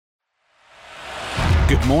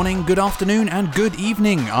Good morning, good afternoon, and good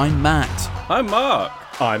evening. I'm Matt. I'm Mark.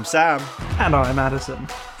 I'm Sam. And I'm Addison.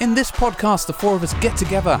 In this podcast, the four of us get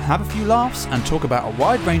together, have a few laughs, and talk about a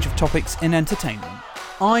wide range of topics in entertainment.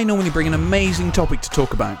 I normally bring an amazing topic to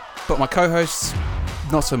talk about, but my co-hosts,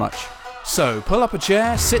 not so much. So pull up a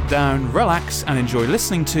chair, sit down, relax, and enjoy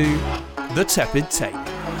listening to The Tepid Take.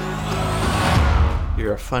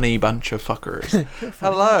 You're a funny bunch of fuckers.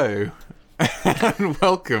 Hello, and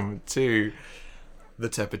welcome to The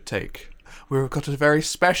Tepid Take. We've got a very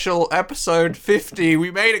special episode 50. We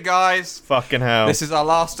made it, guys. Fucking hell. This is our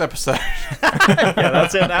last episode. Yeah,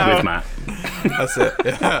 that's it now. With Matt. That's it.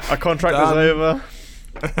 Yeah. Our contract was over.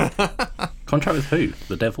 Contract with who?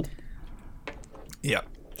 The devil? Yeah,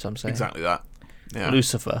 Some say. exactly that. Yeah.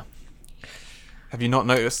 Lucifer. Have you not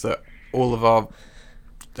noticed that all of our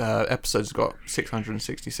episodes got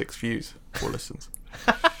 666 views or listens?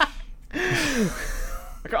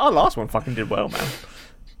 Our last one fucking did well, man.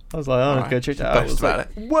 I was like, Alright, go check that out. boast about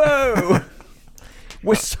Like, whoa!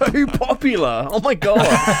 We're so popular. Oh my god.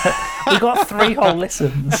 We got 3 whole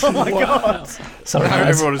listens. Oh my god. Sorry, Now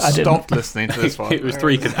guys, everyone I has didn't. stopped listening to this one. It was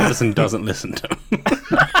 3 because Addison doesn't listen to him.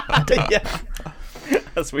 Yeah.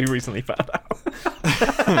 As we recently found out.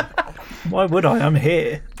 Why would I? I'm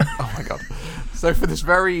here. Oh my god. So for this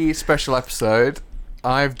very special episode,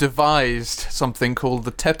 I've devised something called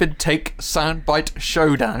the Tepid Take Soundbite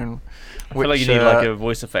Showdown. I feel like you need like a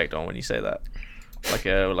voice effect on when you say that. Like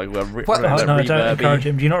a Oh, no, don't encourage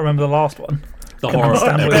him. Do you not remember the last one? The Couldn't horror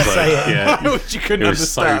understand what he episode. was saying. Yeah. Which you couldn't It was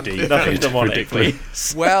so understand. deep. Nothing It's demonic, ridiculous.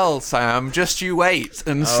 please. Well, Sam, just you wait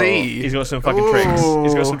and see. He's got some fucking tricks.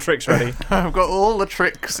 He's got some tricks ready. I've got all the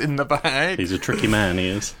tricks in the bag. He's a tricky man, he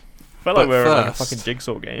is. Felt like But we're in like a first- fucking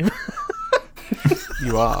jigsaw game.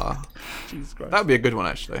 You are. Jesus Christ. That would be a good one,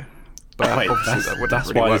 actually. But Wait, obviously that wouldn't that's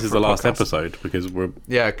really why work this is for the a last podcast. episode, because we're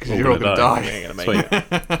Yeah, because all you're all gonna going to We die. ain't gonna make Sweet.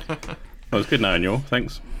 it. Well, it's good knowing you all.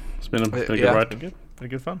 Thanks. It's been a good yeah. ride. Pretty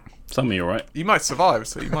good fun. Some of you alright. You might survive,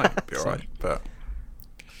 so you might be alright, but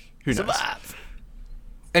who knows? Survive.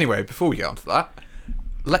 Anyway, before we get on to that,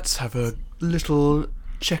 let's have a little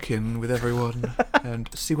check-in with everyone and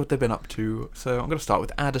see what they've been up to. So I'm going to start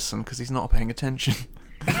with Addison, because he's not paying attention.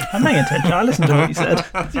 I'm paying attention. I listened to what you said.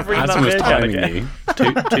 Addison was timing you.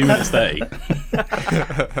 2 minutes 30.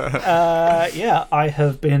 Yeah, I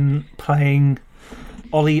have been playing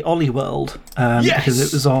Ollie World because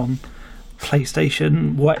it was on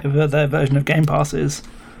PlayStation, whatever their version of Game Pass is.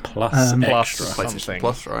 Plus Plus extra. PlayStation something.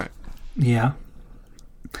 Plus, right? Yeah.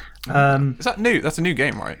 Is that new? That's a new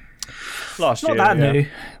game, right? Last Not year. that yeah.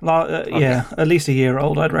 new. Yeah, at least a year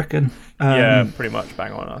old, I'd reckon. Yeah, pretty much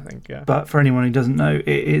bang on, I think, yeah. But for anyone who doesn't know, it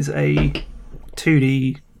is a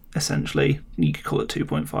 2D, essentially, you could call it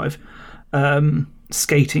 2.5,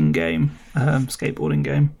 skating game, skateboarding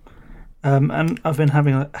game. And I've been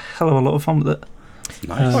having a hell of a lot of fun with it.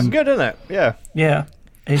 Nice. Fucking good, isn't it? Yeah. Yeah,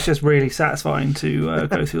 it's just really satisfying to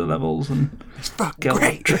go through the levels and get all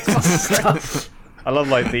the tricks and stuff. I love,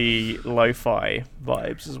 like, the lo-fi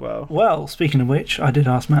vibes as well. Well, speaking of which, I did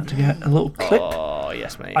ask Matt to get a little clip. Oh,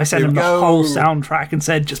 yes, mate. I sent Here him we the go. whole soundtrack and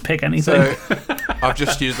said, just pick anything. So I've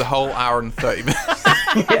just used the whole hour and 30 minutes.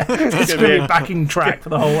 Yeah, it's going to be a backing track for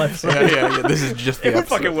the whole episode. yeah. This is just the It would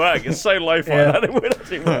episode. fucking work. It's so lo-fi Yeah. that it would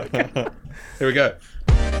actually work. Here we go.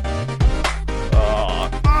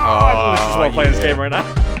 I wish I was well playing this game right now.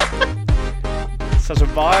 Such a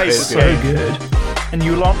vibe. is So good. And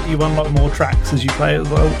you unlock more tracks as you play as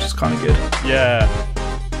well, which is kind of good. Yeah.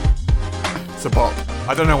 It's a bop.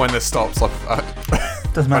 I don't know when this stops.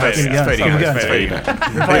 Doesn't matter. It's Keep going. fading Keep out. going. It's fading out.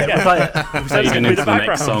 Play it. Play it. Fading into the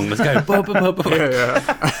next song. Let's go. Blah, blah, blah, blah.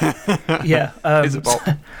 Yeah. Yeah. It's a bop.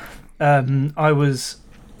 I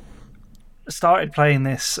started playing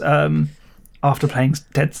this after playing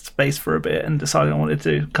Dead Space for a bit and decided I wanted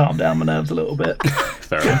to calm down my nerves a little bit.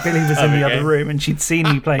 Fair enough. Billy was in the Okay. other room and she'd seen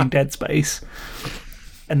me playing Dead Space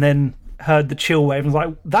and then heard the chill wave and was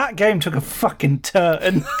like, that game took a fucking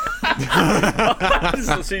turn. As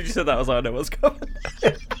soon as you said that, I was like, I know what's coming.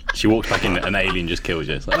 She walks back in, an alien just kills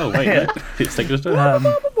you. It's like, oh, wait, Yeah. no. It's taking us to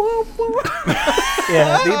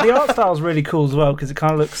Yeah, the art style is really cool as well because it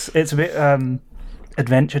kind of looks, it's a bit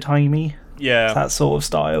Adventure Timey, Yeah. that sort of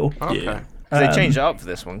style. Okay. Yeah. They changed it up for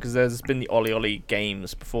this one because there's been the Ollie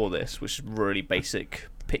games before this, which is really basic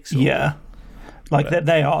pixel. Yeah. Like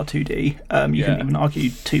they are 2D. You Yeah. can even argue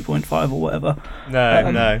 2.5 or whatever.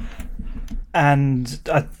 No. And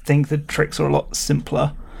I think the tricks are a lot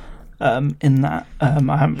simpler in that. I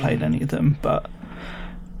haven't played any of them, but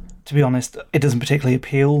to be honest, it doesn't particularly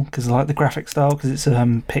appeal because I like the graphic style because it's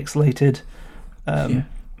pixelated.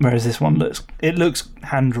 Whereas this one looks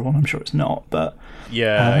hand drawn. I'm sure it's not, but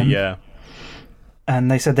Yeah. and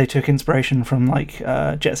they said they took inspiration from like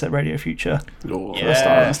Jet Set Radio Future Oh, for the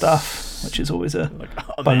style and stuff, which is always a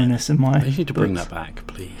bonus in my. They need to bring books. that back,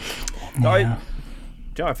 please. Do Yeah.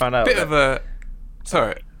 you know, I found out. Bit of a.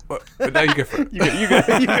 Sorry. Now you go for it. You go.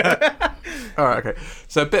 All right, okay.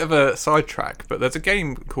 So a bit of a sidetrack, but there's a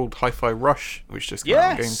game called Hi-Fi Rush, which just came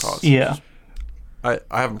out on Game Yes! Pass. Yeah. I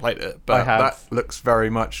haven't played it, but I have. that looks very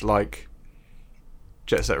much like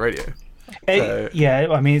Jet Set Radio. Yeah,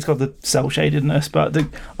 I mean, it's got the cell shadedness, but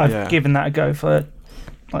I've Yeah. given that a go for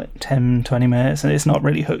like 10, 20 minutes, and it's not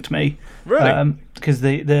really hooked me. Really? Because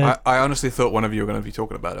I honestly thought one of you were going to be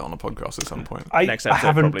talking about it on a podcast at some point. Next I episode,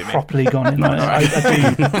 haven't probably me. properly gone in on it.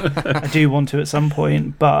 I do want to at some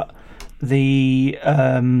point, but the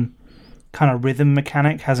kind of rhythm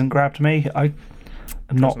mechanic hasn't grabbed me. I'm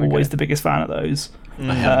not always the biggest fan of those.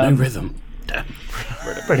 I have no rhythm. Damn.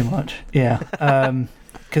 Pretty much, yeah.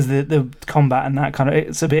 Because the combat and that kind of,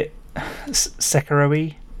 it's a bit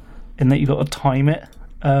Sekiro-y in that you've got to time it.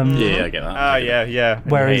 Yeah, I get that. Oh, yeah. And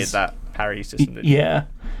you Whereas- hated that parry system, didn't you? Yeah.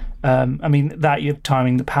 I mean, that you're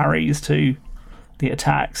timing the parries to the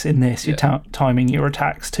attacks. In this, you're timing your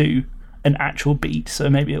attacks to an actual beat, so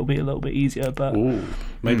maybe it'll be a little bit easier, but Ooh,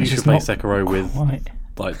 maybe you it's should just play not Sekiro with quite.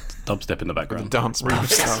 like dubstep in the background. Dance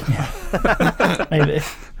moves. Maybe.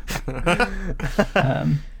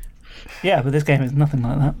 Yeah, but this game is nothing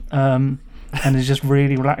like that. And it's just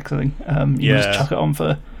really relaxing. You just chuck it on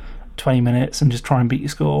for 20 minutes and just try and beat your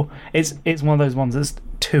score. It's one of those ones that's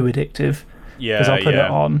too addictive. Yeah, Because I'll put it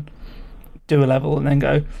on, do a level, and then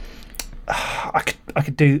go, I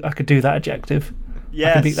could do that objective.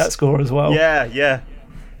 I could beat that score as well. Yeah,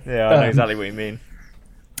 I know exactly what you mean.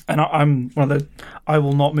 And I'm one of the. I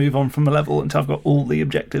will not move on from a level until I've got all the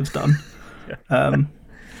objectives done.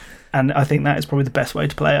 And I think that is probably the best way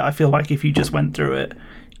to play it. I feel like if you just went through it,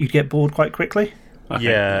 you'd get bored quite quickly. Okay.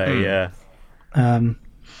 Yeah.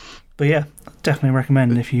 But yeah, definitely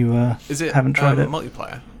recommend if you Is it haven't tried it.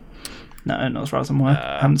 multiplayer? No, not as far as I'm aware.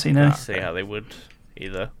 haven't seen any. See how they would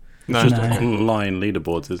either. No. Just No. online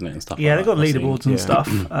leaderboards, isn't it, and stuff Yeah, like they've got that. I've seen- leaderboards and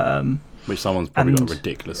stuff. Which someone's probably got and- a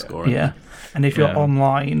ridiculous score. Yeah, and if you're Yeah.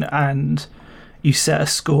 online and you set a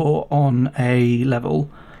score on a level,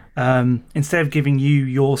 instead of giving you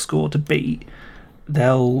your score to beat,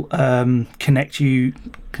 they'll connect you.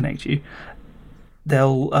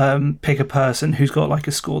 They'll pick a person who's got like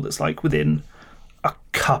a score that's like within a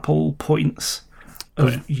couple points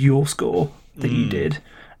of your score that you did,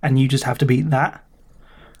 and you just have to beat that.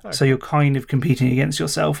 So you're kind of competing against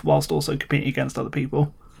yourself whilst also competing against other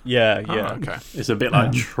people. Yeah. Oh, okay. It's a bit like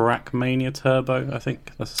Trackmania Turbo, I think.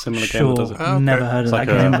 That's a similar game Sure, that does it. Oh, okay. never heard of It's like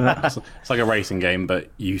that game, but it's like a racing game, but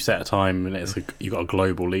you set a time and it's you got a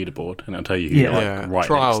global leaderboard, and it'll tell you who you're like, Yeah. right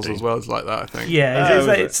Trials next to. as well as like that, I think. yeah, was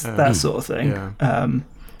it? it's that sort of thing. Yeah.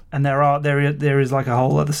 And there is like a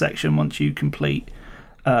whole other section once you complete.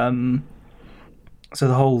 So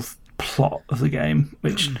the whole plot of the game,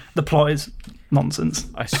 which the plot is nonsense.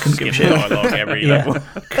 I couldn't give a skip shit. dialogue every Yeah, level.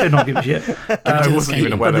 could not give a shit. I wasn't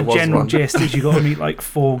even aware But there the was general one. gist is you got to meet like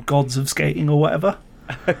 4 gods of skating or whatever.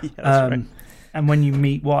 Right. And when you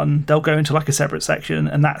meet one, they'll go into like a separate section,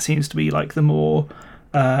 and that seems to be like the more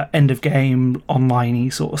end of game online-y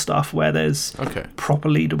sort of stuff where there's Okay. proper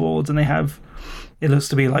leaderboards, and it looks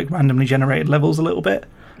to be like randomly generated levels a little bit.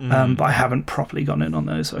 But I haven't properly gone in on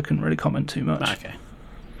those, so I couldn't really comment too much. Okay.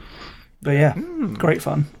 But yeah, great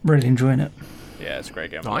fun. Really enjoying it. Yeah, it's a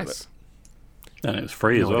great game. I love Nice. And it was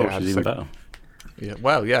free as No well, idea which is how even to better. Yeah.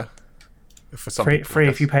 Well, yeah. For some Free, people, I free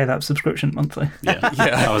if guess. you pay that subscription monthly. Yeah.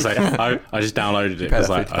 Yeah. I was like, I just downloaded it Pay because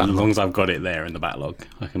that like, £50 as long as I've got it there in the backlog,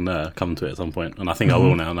 I can come to it at some point. And I think I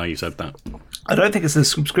will now you said that. I don't think it's a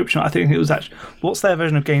subscription. I think it was actually. What's their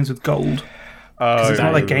version of Games with Gold? Oh, It's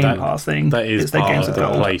not like Game that- Pass thing. That is it's their part Games of with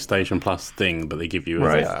the Gold. PlayStation Plus thing, but they give you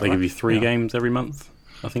Right. they give you 3 games every month.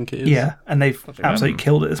 I think it is. Yeah, and they've absolutely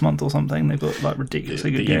killed it this month or something. They've got like The,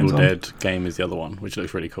 ridiculously the good games Evil on. Dead game is the other one, which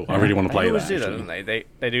looks really cool. I really want to They play always that. do that, actually. don't they?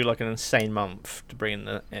 They do like an insane month to bring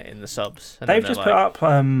in the subs. And They've then just they're put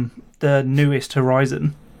up the newest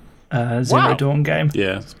Horizon Zero Wow. Dawn game.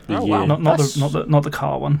 Yeah, it's the Oh, year. wow. Not the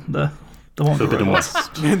car one. The one. Forbidden for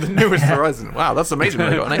West. the newest Horizon. Wow, that's amazing.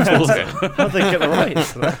 They got an Xbox game. How did they get the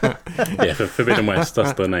rights? Yeah, for Forbidden West,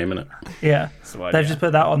 that's the name, isn't it? Yeah, That's the idea. they've just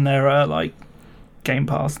put that on their like Game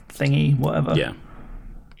Pass thingy, whatever. Yeah.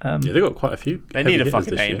 Yeah, they've got quite a few. They heavy need a hitters fucking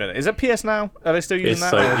this name, year. don't they? Is it PS Now? Are they still using It's,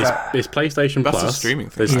 that? so Or is that- it's PlayStation That's a Plus. streaming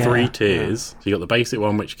thing. There's Yeah. 3 tiers. So you got the basic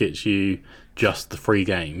one, which gets you just the free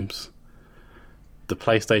games. the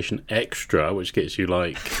PlayStation Extra, which gets you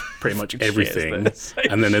like pretty much Shit, everything, isn't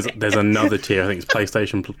it? and then there's another tier. I think it's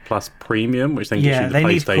PlayStation Plus Premium, which then gives Yeah, you the they PlayStation.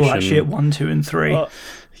 need to pull that shit 1, 2, and 3. Well,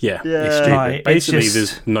 Yeah, Yeah. it's stupid. Like, it's Basically, just-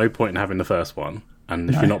 there's no point in having the first one, and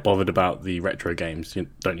if No. you're not bothered about the retro games, you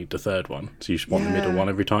don't need the third one. So you just want the middle one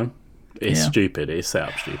every time. It's Yeah. stupid. It's set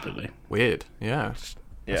up stupidly. Weird. Yeah.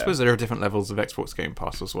 I Yeah. suppose there are different levels of Xbox Game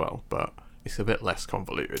Pass as well, but it's a bit less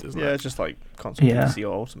convoluted, isn't Yeah, it? it's just like console Yeah. PC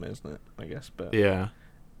or Ultimate, isn't it? I guess, but Yeah.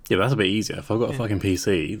 Yeah, that's a bit easier. If I've got a fucking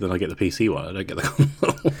PC, then I get the PC one. I don't get the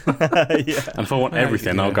console. yeah, And if I want Yeah,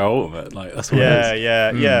 everything, yeah. I'll go Ultimate. Like that's what yeah,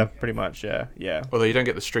 it is. yeah, pretty much, yeah. Although you don't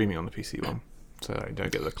get the streaming on the PC one, so you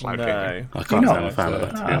don't get the cloud gaming. No, I can't know, stand a fan of that.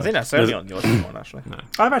 To be I think honest. that's only on the Ultimate one actually.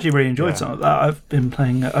 I've actually really enjoyed Yeah. some of that. I've been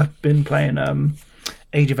playing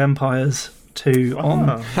Age of Empires 2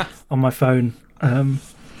 on my phone,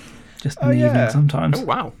 just in the evening sometimes. Oh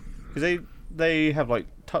wow. Because they have like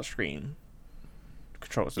touchscreen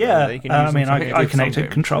controls. don't Yeah, they? You can I use mean, them to- I Some connect a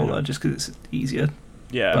games, controller yeah. just because it's easier.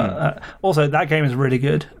 yeah, But also, that game is really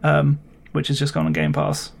good, which has just gone on Game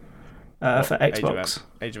Pass for Xbox.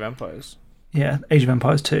 Age of Empires. Yeah, Age of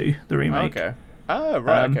Empires 2, the remake. Okay. Oh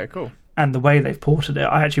right. Um, Okay. Cool. And the way they've ported it,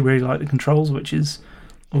 I actually really like the controls, which is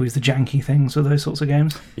always the janky things with those sorts of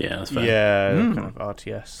games. Yeah, that's fair. Yeah, Mm. kind of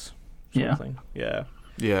RTS. Sort Yeah. Of thing. Yeah.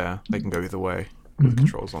 Yeah, they can go either way with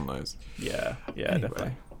controls on those. Yeah. Yeah. Anyway.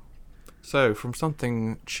 Definitely. So, from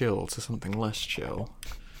something chill to something less chill,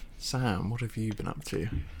 Sam, what have you been up to?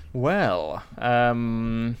 Well,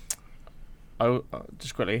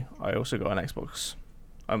 just quickly, I also got an Xbox.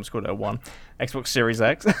 I almost called it a one. Xbox Series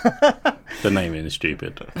X. The naming is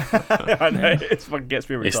stupid. I know it fucking gets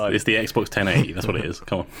me every It's time. the Xbox 1080. That's what it is.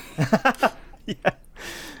 Come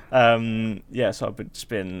on. So I've just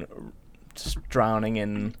been drowning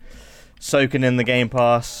in, soaking in the Game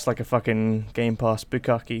Pass like a fucking Game Pass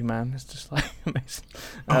bukkake, man. It's just like amazing.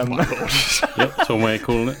 Yep, that's one way of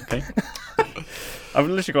calling it. Okay. I've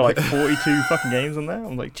literally got like 42 fucking games on there.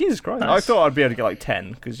 I'm like, Jesus Christ. I Nice. thought I'd be able to get like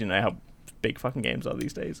 10 because you know how big fucking games are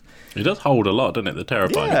these days. It does hold a lot, doesn't it? The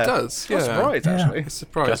terabyte. Yeah. It does, I was yeah. surprised Yeah. actually. It's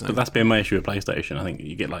surprising. That's been my issue with PlayStation. I think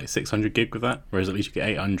you get like 600 gig with that, whereas at least you get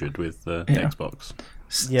 800 with the Yeah. Xbox.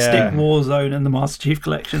 Yeah. Stick Warzone and the Master Chief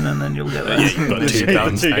Collection, and then you'll get Yeah, that. you've got two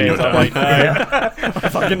done. Two and you're games. I'm done. like, no,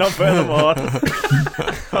 I'm fucking not putting them on.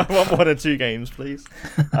 I want one or two games, please.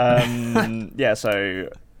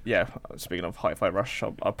 Speaking of Hi-Fi Rush,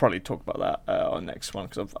 I'll probably talk about that on next one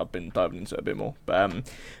because I've been diving into it a bit more.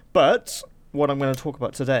 But what I'm going to talk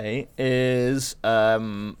about today is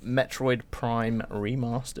Metroid Prime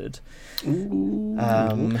Remastered,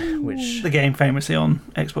 which The game famously on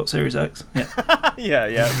Xbox Series X. Yeah.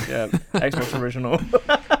 yeah, Xbox original.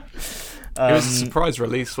 It was a surprise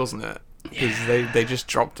release, wasn't it? Because they just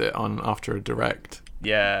dropped it on after a direct,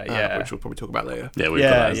 Yeah. which we'll probably talk about later. Yeah, we've Yeah,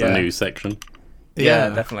 got that as yeah. the news section. Yeah,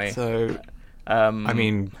 definitely. So, I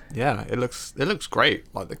mean, yeah, it looks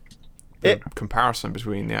great. Like the comparison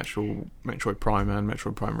between the actual Metroid Prime and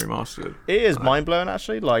Metroid Prime Remastered. It is mind blowing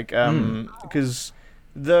actually, like because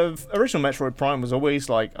the original Metroid Prime was always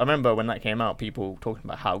like, I remember when that came out, people talking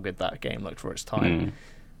about how good that game looked for its time,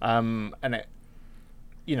 and it,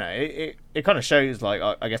 you know, it kind of shows like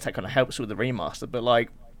I guess that kind of helps with the remaster, but like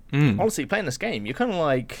honestly, playing this game, you're kind of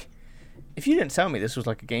like, if you didn't tell me this was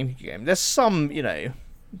like a GameCube game, there's some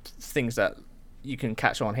things that you can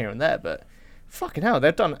catch on here and there, but fucking hell,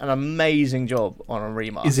 they've done an amazing job on a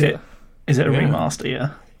remaster. Is it a Yeah. remaster? Yeah,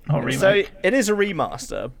 not a remake. So it is a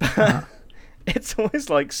remaster, but it's always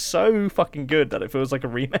like so fucking good that it feels like a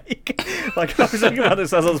remake. Like I was thinking about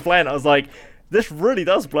this as I was playing, I was like, this really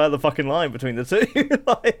does blur the fucking line between the two.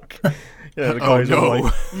 Like, the guys no. are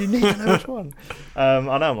like, you need to know which one. I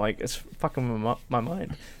know, I'm like, it's fucking my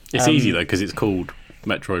mind. It's easy though because it's called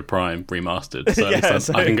Metroid Prime Remastered, so, Yeah, at least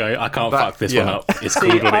so- I can go. I can't fuck this one yeah. up. It's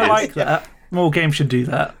called what I it is. like that. More games should do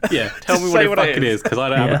that. Yeah, tell me Just what say it what it fucking is. is because I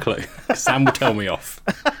don't have Yeah. a clue. Sam will tell me off.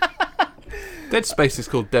 Dead Space is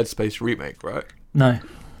called Dead Space Remake, right? No.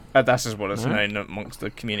 That's just what it's No? known amongst the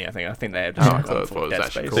community. I think they have Oh, just I gone thought it for was Dead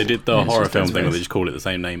actually Space. called- They did the Yeah, it's horror just film Dead thing where they Space. just call it the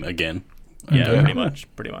same name again. Yeah, Yeah. pretty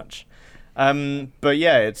much. But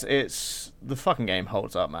yeah, it's the fucking game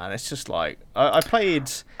holds up, man. It's just like I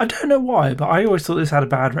played. I don't know why, but I always thought this had a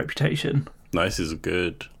bad reputation. No, this is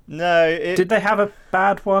good. No, Did they have a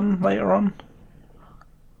bad one later on?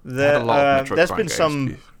 They had a lot of Metroid there's Prime been games.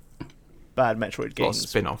 some bad Metroid A lot of games.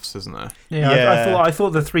 spin-offs, isn't there? Yeah, Yeah. I thought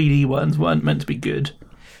the 3D ones weren't meant to be good,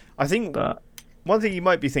 I think but one thing you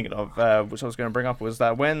might be thinking of, which I was going to bring up, was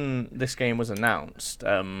that when this game was announced,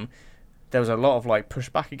 there was a lot of like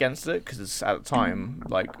pushback against it because at the time,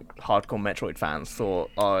 like hardcore Metroid fans thought,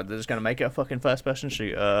 oh, they're just gonna make it a fucking first-person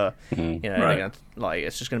shooter. You know, they're gonna, like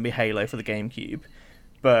it's just gonna be Halo for the GameCube.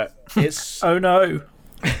 But it's Oh no.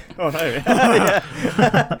 oh no,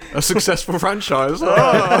 A successful franchise.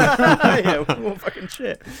 yeah, what fucking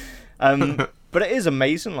shit. But it is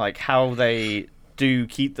amazing, like how they do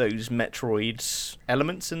keep those Metroid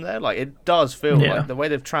elements in there. Like it does feel like the way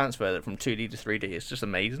they've transferred it from 2D to 3D is just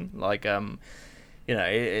amazing. Like you know,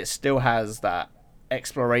 it still has that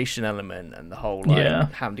exploration element and the whole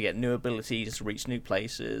like having to get new abilities to reach new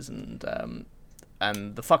places, and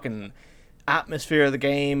the fucking atmosphere of the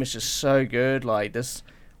game is just so good. Like this,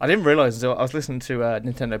 I didn't realize until I was listening to a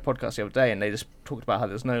Nintendo podcast the other day, and they just talked about how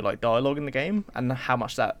there's no like dialogue in the game and how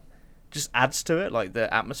much that just adds to it, like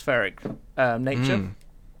the atmospheric nature.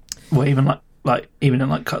 Well, even even in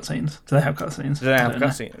like cutscenes, do they have cutscenes? Do they have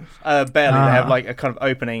cutscenes? Barely. They have like a kind of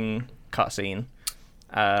opening cutscene,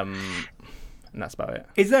 and that's about it.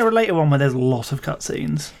 Is there a later one where there's a lot of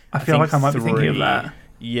cutscenes? I feel like I might be thinking of that.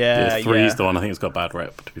 Yeah, three's the one I think it's got bad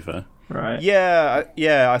rep, to be fair. Right.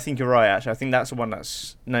 Yeah, I think you're right. Actually, I think that's the one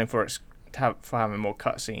that's known for having more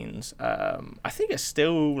cutscenes. I think it's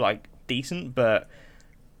still like decent, but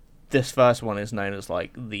this first one is known as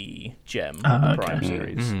like the gem of the Prime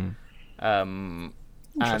series. And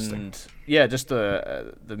yeah, just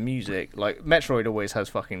the music. Like Metroid always has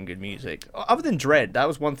fucking good music. Other than Dread, that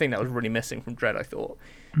was one thing that was really missing from Dread. I thought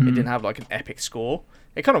it didn't have like an epic score.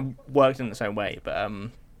 It kind of worked in its own way, but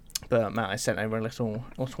Matt, I sent over a little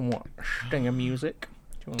sting of music.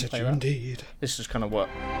 Do you want to play that? Indeed. This is kind of what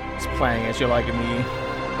it's playing as you're like in the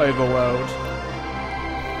overworld.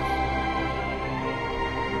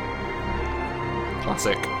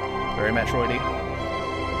 Classic. Very Metroidy.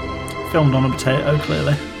 Filmed on a potato,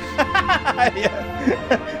 clearly.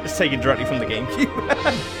 Yeah. It's taken directly from the GameCube.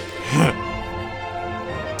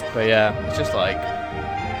 But yeah, it's just like,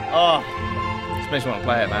 it just makes me want to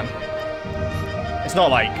play it, man. It's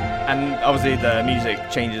not like, and obviously the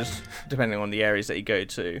music changes depending on the areas that you go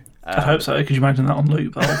to. I hope so. Could you imagine that on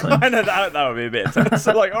loop the whole thing? I know that would be a bit intense.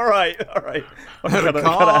 So like, all right.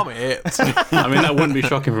 Calm it. I mean, that wouldn't be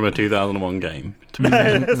shocking from a 2001 game. To be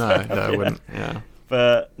fair. No, it wouldn't. Yeah.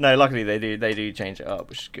 But no, luckily they do change it up,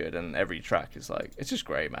 which is good, and every track is like, it's just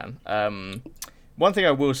great, man. One thing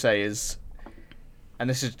I will say is, and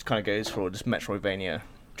this is kind of goes for just Metroidvania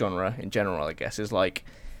genre in general, I guess, is like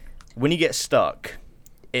when you get stuck,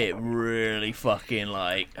 it really fucking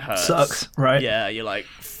like hurts. Sucks, right? Yeah, you're like,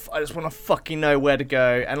 I just want to fucking know where to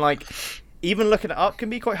go, and like even looking it up can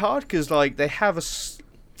be quite hard because like they have a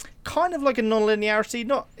kind of like a non-linearity.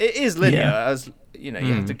 Not, it is linear, as you know,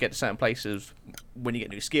 you have to get to certain places when you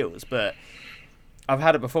get new skills, but I've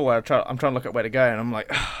had it before where I'm trying to look at where to go, and I'm like,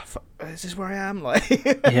 is this where I am? Like,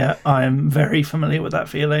 yeah, I am very familiar with that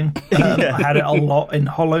feeling. I had it a lot in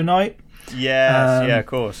Hollow Knight. Yes, yeah, of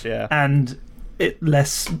course, yeah. And it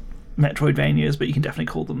less Metroidvanias, but you can definitely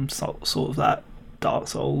call them sort of that Dark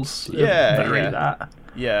Souls. Yeah, very yeah. that.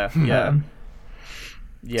 Yeah.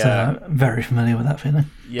 So I'm very familiar with that feeling.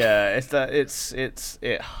 Yeah, it's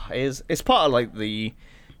part of like the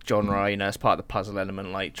genre, you know, it's part of the puzzle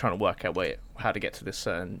element, like trying to work out how to get to this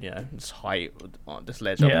certain, you know, this height on this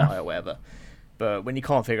ledge up high or whatever. But when you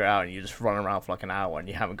can't figure it out and you just run around for like an hour and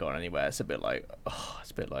you haven't gone anywhere, it's a bit like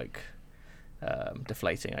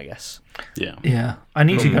deflating, I guess. Yeah. I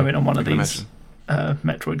need to go in on one of these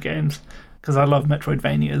Metroid games because I love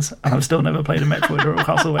Metroidvanias and I've still never played a Metroid or a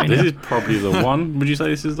Castlevania. This is probably the one. Would you say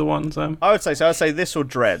this is the one, Sam? I would say so. I'd say this or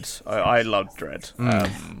Dread. I love Dread.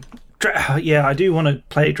 Yeah, I do want to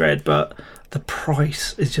play Dread, but the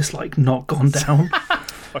price is just like not gone down.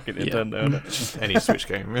 Fucking Nintendo. Just any Switch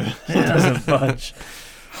game. It doesn't budge.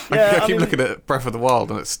 I keep looking at Breath of the Wild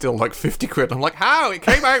and it's still like 50 quid. I'm like, how? It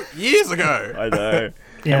came out years ago. I know.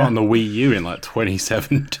 Yeah. On the Wii U in like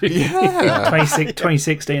 2017. Yeah.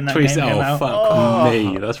 2016 that game came out. Fuck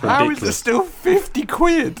me. That's ridiculous. How is there still 50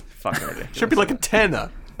 quid? Fucking ridiculous. Should be like a tenner.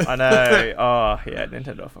 I know. Oh, yeah,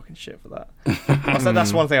 Nintendo are fucking shit for that. Also,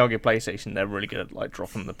 that's one thing I'll give PlayStation. They're really good at like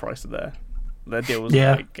dropping the price of their deals with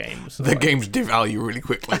like, games. Their games devalue really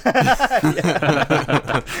quickly.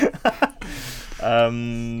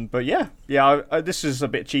 But yeah, this is a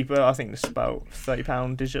bit cheaper. I think this is about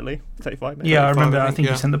 £30 digitally, 35 maybe. Yeah, I remember. I think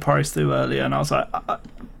you sent the price through earlier, and I was like, I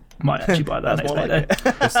might actually buy that next payday.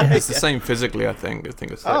 It's the same physically, I think. I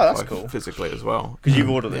think it's that's cool. Physically as well. Because you've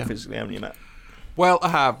ordered it physically, haven't you, Matt? Well, I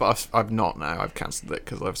have, but I've not now. I've cancelled it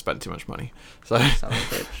because I've spent too much money. So son of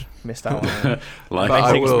a bitch. Missed out on it. Like,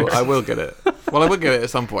 but I will get it. Well, I will get it at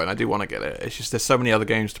some point. I do want to get it. It's just there's so many other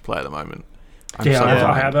games to play at the moment.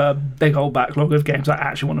 I have a big old backlog of games I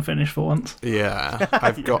actually want to finish for once. Yeah,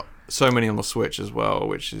 I've got so many on the Switch as well,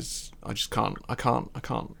 which is I can't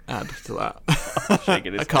add to that.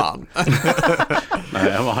 I can't.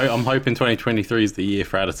 I'm hoping 2023 is the year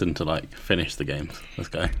for Addison to like finish the games. Let's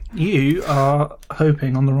go. You are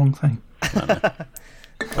hoping on the wrong thing.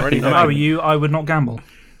 If I were you, I would not gamble.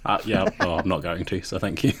 Yeah, well, I'm not going to, so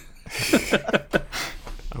thank you.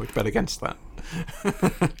 I would bet against that.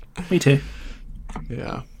 Me too.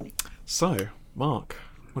 Yeah. So, Mark,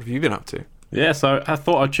 what have you been up to? Yeah, so I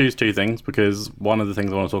thought I'd choose two things because one of the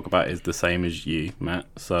things I want to talk about is the same as you, Matt.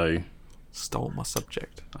 So, stole my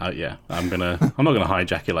subject. Yeah, I'm not gonna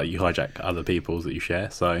hijack it like you hijack other people's that you share.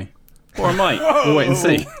 So, or I might. We'll wait and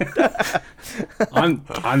see.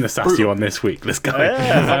 I'm the sassy one this week. Let's go.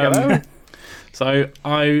 Yeah, so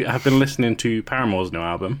I have been listening to Paramore's new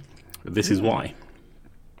album. This is why.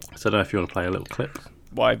 So I don't know if you want to play a little clip.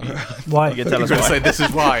 Why? Why? You can tell You're us going to why. say this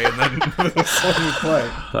is why, and then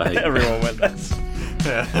Like, Everyone went this.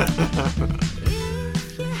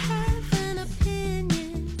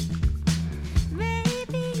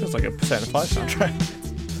 Feels like a Persona 5 soundtrack.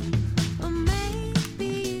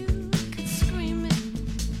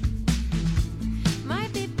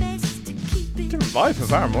 Different vibe for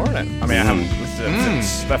Paramore, isn't it? I mean, I haven't listened to it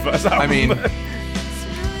since their first album. I mean,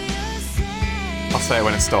 I'll say it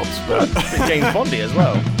when it stops, but James Bondy as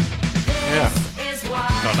well. yeah.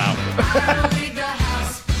 Not now.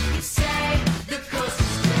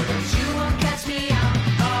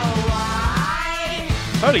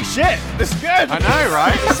 Holy shit, this is good. I know,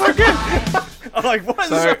 right? It's so good. I'm like, what is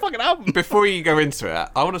So- this a fucking album? Before you go into it,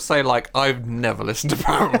 I want to say, like, I've never listened to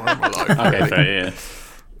Paramore in my life. okay, really. fair, yeah.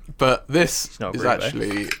 But this not is great, though.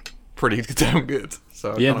 actually pretty damn good.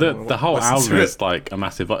 So I Yeah, kinda the wanna whole listen album to is it. like a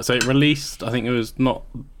massive. So it released, I think it was not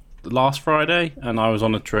last Friday, and I was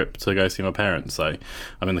on a trip to go see my parents. So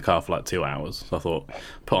I'm in the car for like 2 hours. So I thought,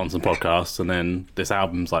 put on some podcasts, and then this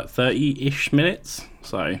album's like 30-ish minutes.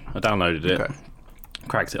 So I downloaded it, Okay.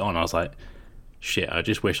 cracked it on. I was like, shit, I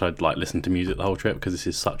just wish I'd like listened to music the whole trip because this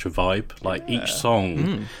is such a vibe. Like each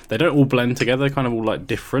song, they don't all blend together. They're kind of all like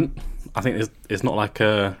different. I think it's not like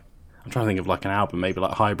a. I'm trying to think of like an album, maybe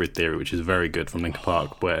like Hybrid Theory, which is very good from Linkin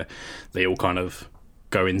Park, where they all kind of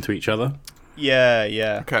go into each other. Yeah,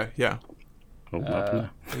 yeah. Okay, yeah. Oh, up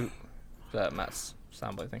in there. Matt's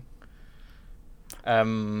soundbite thing.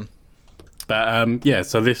 But yeah,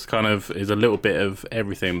 so this kind of is a little bit of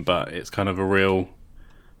everything, but it's kind of a real.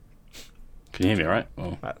 Can you hear me, all right?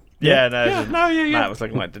 Oh. Yeah, no, Yeah, no, yeah. Matt was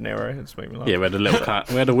looking like De Niro. It just made me laugh. Yeah, we had a little cut.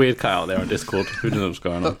 We had a weird cut out there on Discord. Who knows what's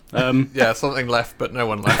going on? Yeah, something left, but no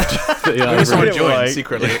one left. But yeah, I Maybe someone really joined like-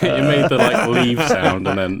 secretly. you made the like leave sound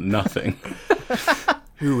and then nothing.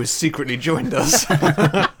 Who has secretly joined us?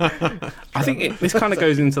 I think this kind of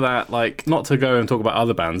goes into that, like, not to go and talk about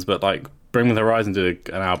other bands, but like Bring Me the Horizon did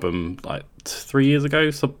an album like 3 years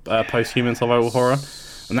ago, Post-Human Survival Horror,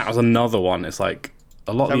 and that was another one. It's like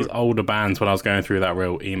a lot of these older bands, when I was going through that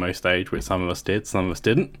real emo stage, which some of us did, some of us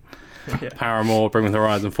didn't. Yeah. Paramore, Bring Me the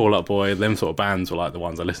Horizon, Fall Out Boy, them sort of bands were like the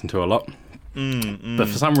ones I listened to a lot. But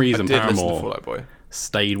for some reason, Did listen to Paramore Fall Out Boy.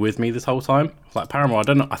 stayed with me this whole time. Like Paramore, I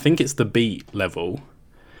don't know. I think it's the beat level,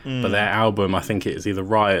 but their album, I think it is either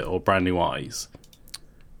Riot or Brand New Eyes.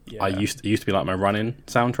 Yeah. It used to be like my running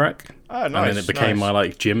soundtrack, Oh, and nice. then it became my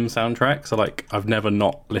like gym soundtrack. So like I've never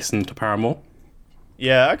not listened to Paramore.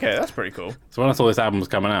 Yeah, okay, that's pretty cool. So when I saw this album was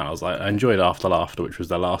coming out, I was like, I enjoyed After Laughter, which was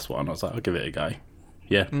their last one. I was like, I'll give it a go.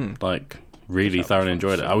 Yeah, like really thoroughly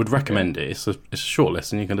enjoyed it. I would recommend it. It's a short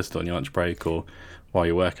listen. You can listen to it on your lunch break or while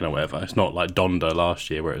you're working or whatever. It's not like Donda last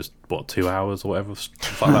year where it was 2 hours or whatever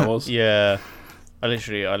like that was. Yeah, I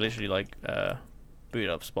literally like booted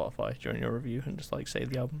up Spotify during your review and just like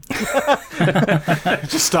saved the album.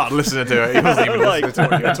 Just started listening to it. He wasn't even Like- listening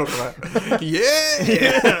to what you were talking about.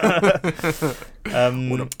 Yeah!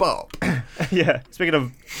 What a bop. Yeah. Speaking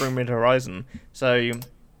of Bring Me to Horizon, so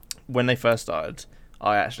when they first started,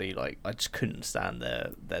 I just couldn't stand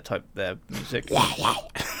their music.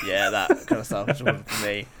 Yeah, that kind of stuff. Just wasn't for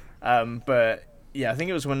me. But yeah, I think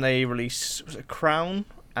it was when they released, was it Crown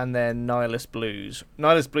and then Nihilist Blues.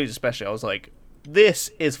 Nihilist Blues especially, I was like, this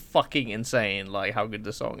is fucking insane, like how good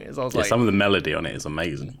the song is. I was Yeah, like, some of the melody on it is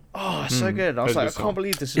amazing. oh, it's so good. I was Good like, I song. can't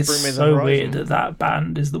believe this is Bring Me It's to the so Horizon. weird that that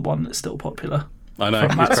band is the one that's still popular I know,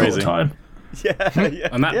 from that it's sort of crazy. time. Yeah, yeah.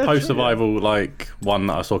 And that yeah, post-survival like one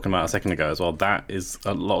that I was talking about a second ago as well, that is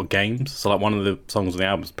a lot of games. So like one of the songs on the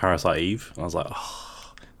album is Parasite Eve, and I was like,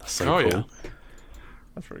 oh, that's so Oh, cool. yeah.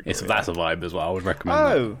 That's pretty cool. That's a vibe as well. I would recommend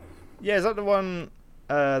that. Oh, yeah, is that the one?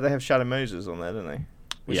 They have Shadow Moses on there, don't they?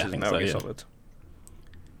 Which Yeah, I is think Metal so, Gear yeah. Solid.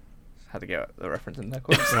 Had to get the reference in there. Of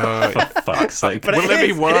course. For fuck's sake. But Will there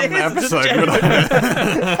be one it is episode?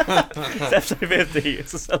 It's episode 50.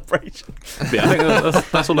 It's a celebration. But yeah, I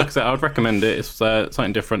think that's all I can say. I would recommend it. It's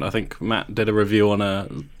something different. I think Matt did a review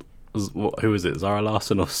on who was it? Zara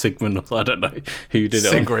Larsson or Sigmund? I don't know who did it.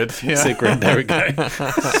 Sigrid. On. Sigrid. There we go.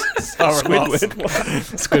 Squidward.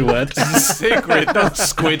 Squidward. Sigrid, not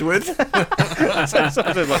Squidward.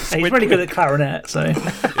 He's really good at clarinet, so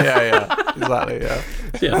Yeah, exactly. Yeah.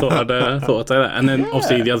 Yeah, I thought I'd say that. And then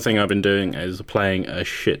obviously the other thing I've been doing is playing a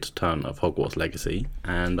shit ton of Hogwarts Legacy,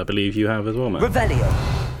 and I believe you have as well, Matt.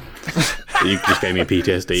 Revelio. You just gave me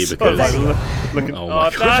PTSD because. Oh my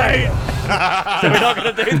god. No! We're not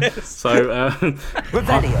going to do this. So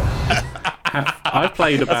Revelio. I've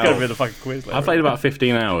played That's going to be about the fucking quiz. Later. I've played about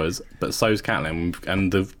 15 hours, but so's Catelyn,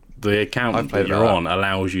 and the account I've that played you're about on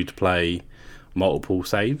allows you to play multiple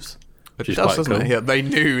saves. It Which is does, quite doesn't cool. it? Yeah, they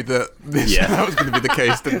knew that Yeah. that was going to be the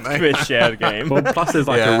case, didn't It's they? a shared game. Well, plus there's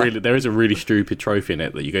like Yeah. there is a really stupid trophy in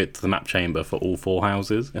it that you go to the map chamber for all 4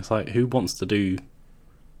 houses. It's like, who wants to do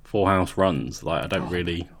 4 house runs? Like, I don't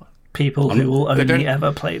really. people who will they don't- only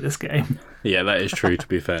ever play this game. Yeah, that is true. To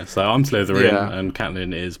be fair, so I'm Slytherin, Yeah. and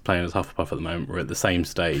Catelyn is playing as Hufflepuff at the moment. We're at the same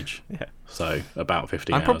stage, Yeah. so about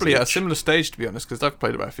 15 I'm hours. probably at a each. similar stage, to be honest, because I've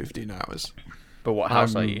played about 15 hours. But what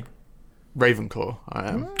house are you? Ravenclaw, I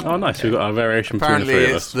am. Oh, nice. We've got a variation between the Apparently,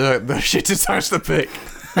 three of it's us. the shittest house to pick.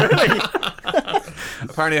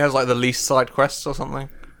 Apparently, it has like the least side quests or something. And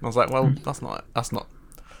I was like, well, that's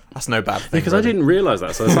no bad thing. Because I really. didn't realise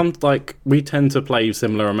that. So some like we tend to play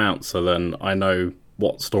similar amounts, so then I know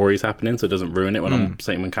what story's happening, so it doesn't ruin it when I'm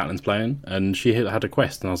sitting when Catelyn's playing. And she had a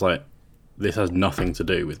quest, and I was like, "This has nothing to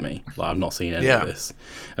do with me. Like I've not seen any Yeah. of this."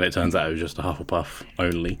 And it turns out it was just a Hufflepuff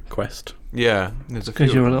only quest. Yeah, there's a few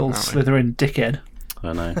Because you're a of them, little apparently. Slytherin dickhead,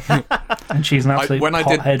 I know. and she's an absolute when I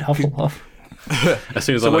did- pothead Hufflepuff. As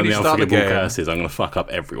soon as So I when learn the you start the unforgivable game- curses, I'm going to fuck up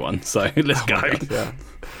everyone. So let's go. Yeah.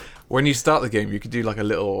 When you start the game, you could do like a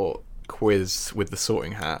little quiz with the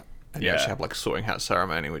sorting hat, and you Yeah. actually have like a sorting hat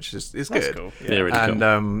ceremony, which is That's good. cool. Yeah, really And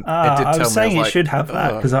cool. it did I tell was saying me, it like, should have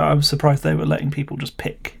that because I was surprised they were letting people just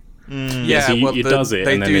pick. Yeah, so well, you does it,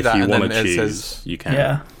 they and then do if that, you and want to then it choose, says, you can.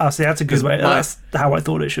 Yeah, see, that's a good way. my- That's how I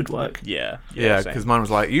thought it should work. Yeah. yeah, same. because mine was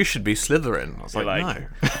like, you should be Slytherin. I was You're like, like-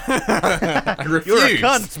 no, I refuse. You're a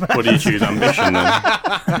cunt, man. What do you choose? Ambition then?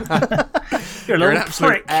 You're a You're an little absolute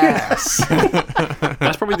prick. ass.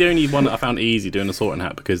 That's probably the only one that I found easy doing a sorting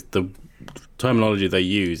hat because the terminology they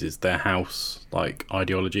use is their house like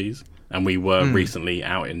ideologies, and we were recently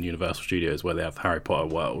out in Universal Studios where they have the Harry Potter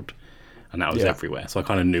world, and that was Yeah. everywhere. So I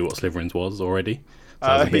kind of knew what Slytherins was already. So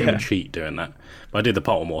I was a bit of yeah. a cheat doing that. But I did the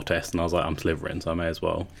Pottermore test, and I was like, I'm Slytherin, so I may as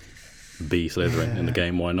well be Slytherin in the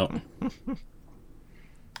game. Why not?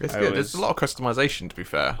 It's I good. always- There's a lot of customization, to be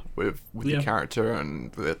fair, with Yeah. the character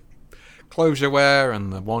and the clothes you wear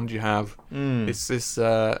and the wand you have. It's this.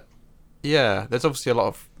 Yeah, there's obviously a lot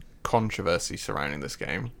of controversy surrounding this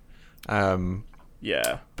game,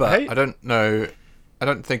 Yeah. but Hey, I don't know. I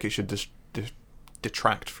don't think it should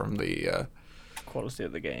detract from the quality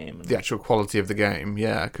of the game. And the actual quality of the game.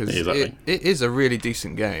 Yeah, because Exactly. it is a really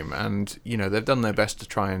decent game, and you know they've done their best to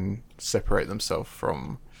try and separate themselves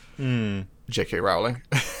from J.K. Rowling.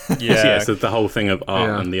 Yeah, so the whole thing of art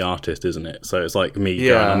Yeah. and the artist, isn't it? So it's like me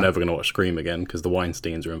Yeah. going, I'm never going to watch Scream again because the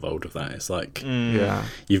Weinsteins are involved with that. It's like Yeah,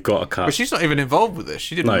 you've got to cut. but she's not even involved with this.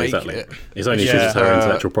 She didn't no, make exactly. it. It's only Yeah. just her Uh,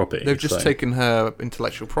 intellectual property. They've just so- taken her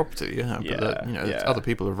intellectual property, yeah. But Yeah, you know, yeah. other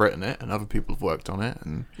people have written it, and other people have worked on it,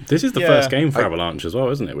 and This is the Yeah. first game for Avalanche as well,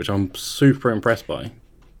 isn't it? Which I'm super impressed by.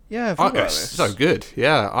 yeah, it's so good.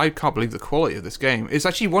 Yeah, I can't believe the quality of this game. It's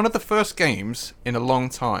actually one of the first games in a long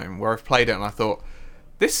time where I've played it and I thought,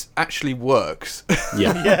 this actually works.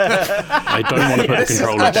 Yeah. I don't want to put the This is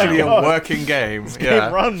controller actually down. a working game. It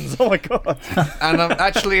Yeah, runs. Oh my god. and I'm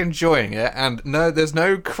actually enjoying it. And no, there's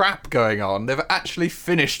no crap going on. They've actually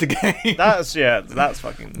finished the game. That's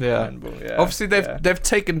fucking Yeah. commendable, yeah. Obviously, they've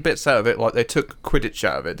taken bits out of it, like they took Quidditch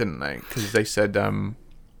out of it, didn't they? Because they said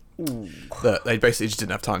that they basically just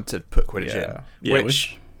didn't have time to put Quidditch Yeah. in. Yeah,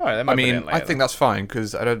 which All right, they might I put it mean, in I later think that's fine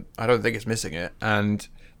because I don't think it's missing it, and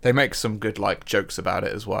they make some good like jokes about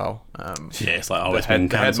it as well. Yeah, it's like, oh, it's been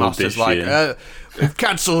The cancelled headmaster's this like, year. we've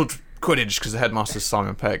cancelled Quidditch because the headmaster's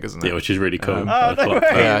Simon Pegg, isn't it? Yeah, which is really cool. no I like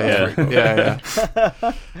that. way. Yeah.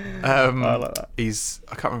 I like that.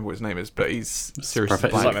 I can't remember what his name is, but he's seriously Professor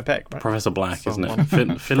Black. Simon Peck, right? Professor Black, isn't Someone. it?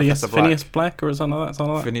 Phineas, Professor Black. Phineas Black or something like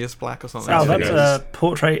that? Phineas Black or something. Oh, Sounds that's good. a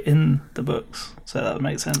portrait in the books, so that would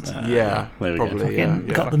make sense. Yeah, There we go. probably. Yeah, Fucking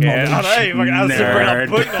yeah. got the Yeah, knowledge. I know, you fucking have to bring up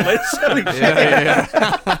book knowledge.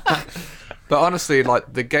 yeah. But honestly,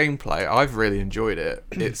 like the gameplay, I've really enjoyed it.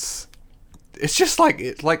 it's just like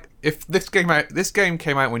if this game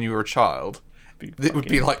came out when you were a child, it would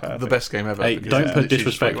be like the best game ever. Hey, because don't it's put literally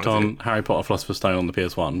just what you disrespect wanna on Harry Potter Philosopher's Stone on the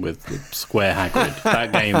PS1 with Square Hagrid.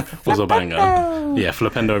 That game was a banger. Yeah,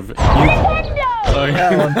 Flipendo.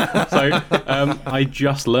 I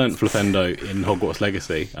just learnt Flipendo in Hogwarts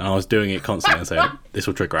Legacy, and I was doing it constantly and saying, this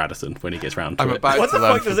will trigger Addison when he gets round to I'm it. about What to the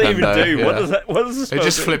learn fuck does it even Flipendo, do? yeah. What does this It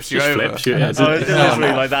just flips you over. Flips you, yeah, it's Oh, it's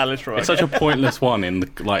literally like that, literally. It's such a pointless one in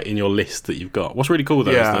in your list that you've got. What's really cool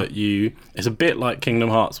though Yeah. is that it's a bit like Kingdom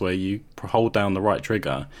Hearts where you hold down the right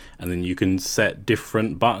trigger and then you can set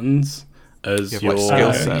different buttons as You have, your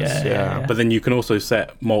like, skill Oh, sets. Yeah. But then you can also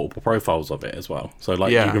set multiple profiles of it as well. So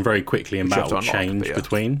Yeah. you can very quickly in Which you have battle to unlock, change but yeah.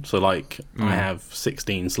 between. So I have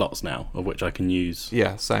 16 slots now of which I can use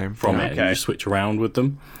Yeah, same. from yeah. it and Okay. you just switch around with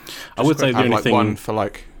them. I would say I the have only like thing one for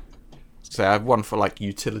like. So I have one for like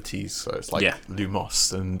utilities, so it's like Yeah.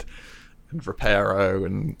 Lumos and Reparo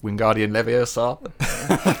and Wingardium Leviosa,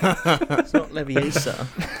 It's not Leviosa.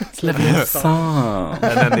 Ah.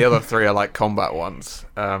 and then the other three are like combat ones.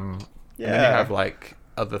 And then you Yeah. have like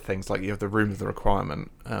other things, like you have the Room of the Requirement,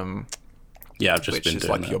 Yeah, I've just which been is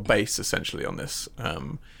doing like that. your base essentially on this,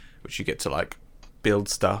 which you get to like build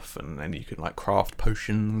stuff, and then you can like craft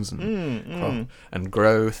potions and and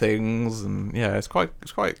grow things, and yeah, it's quite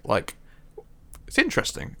like. It's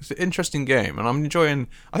interesting. It's an interesting game, and I'm enjoying.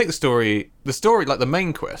 I think the story, like the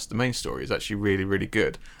main quest, the main story is actually really, really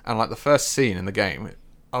good. And like the first scene in the game,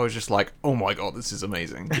 I was just like, "Oh my god, this is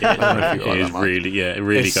amazing!" I don't know if you It like is that much. it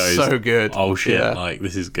really It's goes so good. Oh shit, Yeah. like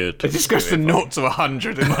this is good. It just goes from 0 to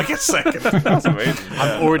 100 in like a second. That's amazing.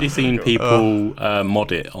 I've already seen people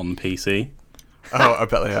mod it on PC. Oh, I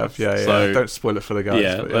bet they have. Yeah, yeah. So- Don't spoil it for the guys.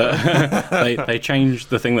 Yeah, but they changed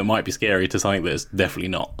the thing that might be scary to something that's definitely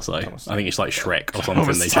not. So I think it's like Shrek or something.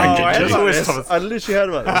 They Thomas. changed Oh, I it heard to. about Thomas. this. I literally heard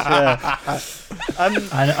about this.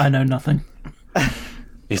 Yeah. I know nothing.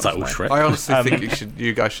 He's like, oh Shrek. I honestly think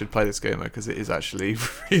you guys should play this game though, because it is actually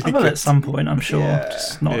really I will good. at some point, I'm sure. Yeah.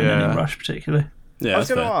 Just not in Yeah. any rush particularly. Yeah, I was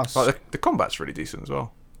that's going to fair. ask. Like, the combat's really decent as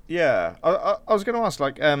well. Yeah, I was going to ask.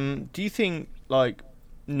 Like, do you think like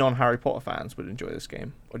non-Harry Potter fans would enjoy this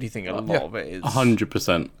game, or do you think a lot Yeah. of it is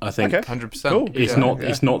 100%. I think Okay. 100%. Cool. it's yeah. not yeah.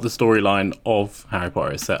 it's not the storyline of Harry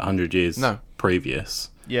Potter. It's set 100 years No. previous.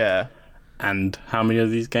 Yeah, And how many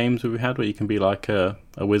of these games have we had where you can be like a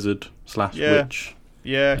wizard / Yeah. witch?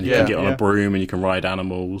 yeah, And you Yeah. can get on yeah. a broom and you can ride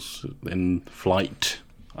animals in flight.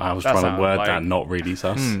 I was That trying to sounds word like- that, not really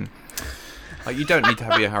sus. Like, you don't need to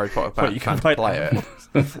be a Harry Potter fan, you can to play play it.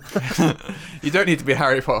 You don't need to be a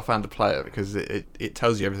Harry Potter fan to play it, because it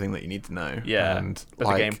tells you everything that you need to know. Yeah, and but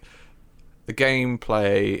the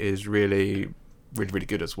gameplay is really, really, really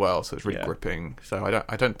good as well. So it's really Yeah. gripping. So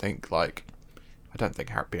I don't think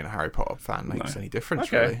being a Harry Potter fan makes any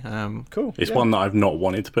difference Okay. really. Cool. It's yeah. one that I've not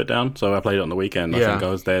wanted to put down, so I played it on the weekend. I Yeah. think I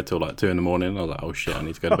was there till like 2 a.m. I was like, oh shit, I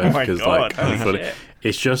need to go to bed my because God, like holy shit.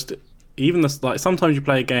 it's just even like sometimes you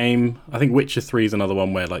play a game. I think Witcher 3 is another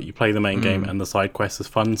one where like you play the main game and the side quest is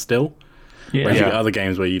fun still. Yeah. Whereas you Yeah. get other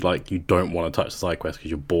games where you don't want to touch the side quest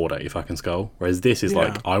because you're bored out your fucking skull. Whereas this is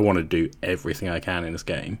like I want to do everything I can in this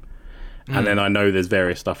game. And then I know there's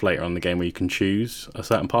various stuff later on in the game where you can choose a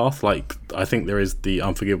certain path. Like, I think there is the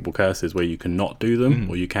unforgivable curses where you can not do them,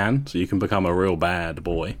 or you can. So you can become a real bad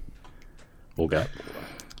boy. Or girl.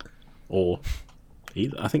 Or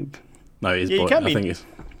either. I think... No, it is Yeah, you boy. can I be think it's...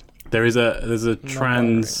 There's a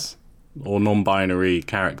trans or non-binary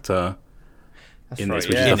character That's in right, this,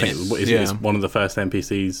 which yeah. is, I think, is one of the first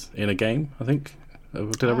NPCs in a game, I think.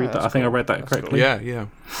 Did I read that? I think I read that correctly. Yeah.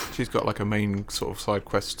 She's got like a main sort of side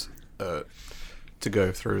quest to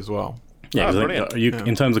go through as well. Yeah, 'cause I think brilliant. you, Yeah.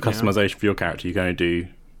 in terms of customization for your character, you can only do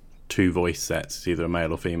 2 voice sets. It's either a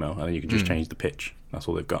male or female, and then you can just change the pitch. That's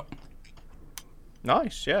all they've got.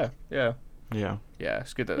 Nice. Yeah. Yeah. Yeah,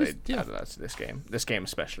 it's good that they added that to this game. This game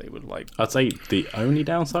especially would like. I'd say the only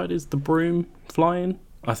downside is the broom flying.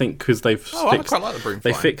 I think because they've Oh, I fixed, quite like the broom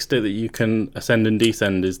they flying. fixed it that you can ascend and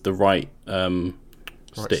descend is the right, Right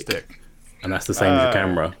stick. And that's the same as your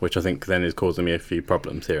camera, which I think then is causing me a few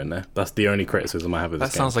problems here and there. That's the only criticism I have of That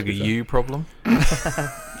this game. sounds like a you problem.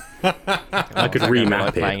 I could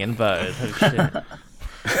remap Playing it. inverted. Oh, shit.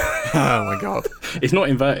 Oh my god. It's not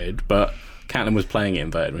inverted, but Catelyn was playing it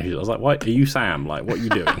inverted when I was like, "Why are you Sam? Like, what are you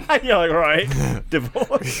doing?" You're like, right,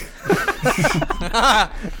 divorce.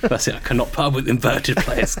 That's it. I cannot pub with inverted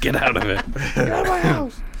players. Get out of it. Get out of my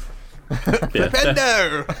house. Yeah,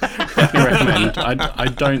 No. definitely recommend. I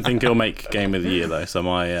don't think it'll make Game of the Year though. So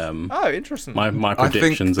my Oh, interesting. my I think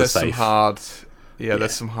predictions are there's some safe. hard. Yeah,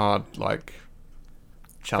 there's some hard like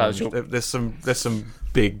challenge. your- There's some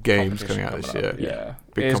big games coming out this year. Yeah,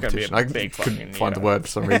 Big it is gonna be competition. a I big couldn't fucking, find the you know. word for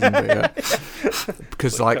some reason, but yeah.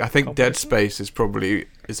 Because like I think Dead competition. Space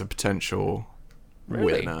is a potential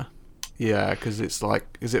Really? winner. Yeah, because it's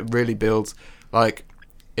like, it really builds like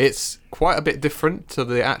it's quite a bit different to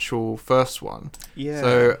the actual first one. Yeah.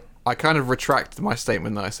 So I kind of retract my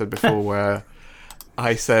statement that I said before, where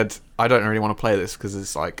I said I don't really want to play this because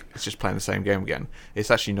it's just playing the same game again.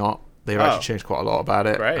 It's actually not. They've actually changed quite a lot about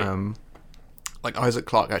it. Great. Like Isaac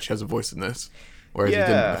Clarke actually has a voice in this, whereas he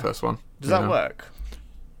didn't in the first one. Does that work?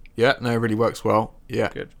 Yeah, no, it really works well. Yeah.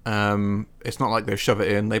 Good. It's not like they shove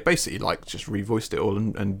it in. They basically like just revoiced it all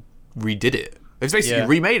and redid it. They basically Yeah.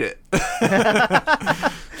 remade it.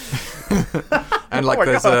 And like Oh my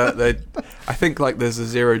there's God. I think like there's a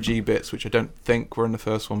 0G bits which I don't think were in the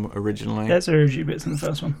first one originally. There's 0G bits in the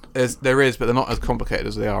first one. There is, but they're not as complicated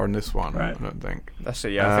as they are in this one. Right. I don't think. That's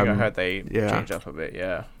it. Yeah, I think I Um, heard they yeah. changed up a bit.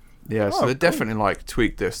 Yeah. Yeah, so Oh, they cool. definitely like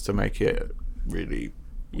tweaked this to make it really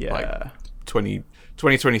Yeah.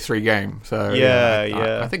 2023 game. So Yeah, I-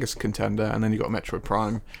 yeah. I think it's a contender. And then you got Metroid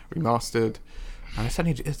Prime remastered, and it's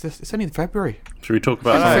only in February. Should we talk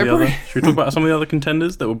about some of the other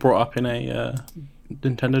contenders that were brought up in a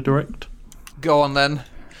Nintendo Direct? Go on then,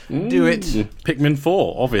 do it. Pikmin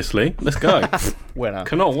 4, obviously. Let's go. Winner.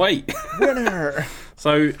 Cannot wait. Winner.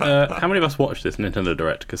 So, how many of us watched this Nintendo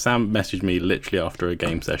Direct? Because Sam messaged me literally after a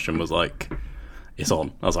game session, was like, "It's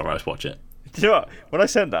on." I was like, "Right, let's watch it." Do you know what? When I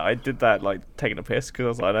sent that, I did that like taking a piss because I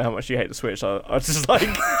was like, I know how much you hate the Switch. So I was just like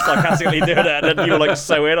sarcastically doing it, and then you were like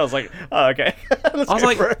so in. I was like, oh okay. Let's I was go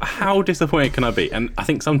like, for it. how disappointed can I be? And I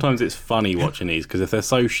think sometimes it's funny watching these because if they're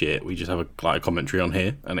so shit, we just have a commentary on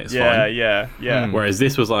here and it's Yeah, fine. yeah. Whereas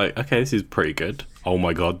this was like, okay, this is pretty good. Oh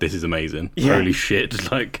my god, this is amazing. Yeah. Holy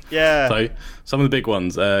shit. Like, Yeah. So some of the big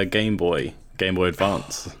ones, Game Boy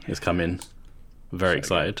Advance is coming. Very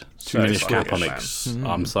excited. so Minish excited, Cap on man. it.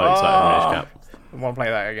 I'm so excited for Minish Cap. I want to play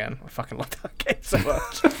that again. I fucking love that game so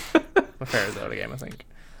much. My favorite Zelda game, I think.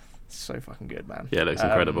 It's so fucking good, man. Yeah, it looks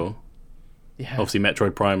incredible. Yeah. Obviously,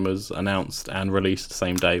 Metroid Prime was announced and released the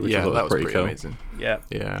same day, which I Yeah, thought that was was pretty pretty cool. amazing. Yeah.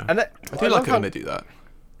 Yeah, And that, I do like it when they do that.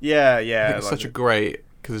 Yeah, I yeah. think it's like such a great,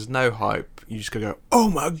 because there's no hype. You just gotta go, oh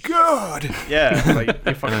my god, Yeah, like you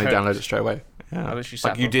and fucking then you download it straight away. Yeah, I literally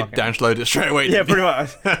sat like you for did fucking- download it straight away. Yeah, didn't you? pretty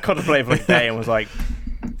much. I contemplated for like a day and was like,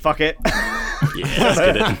 fuck it. Yeah, let's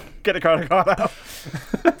get it. Get the card out.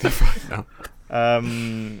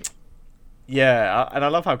 No. Yeah, and I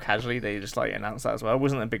love how casually they just like announced that as well. It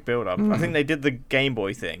wasn't a big build up. I think they did the Game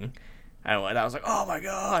Boy thing, and I was like, oh my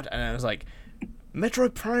god! And it was like,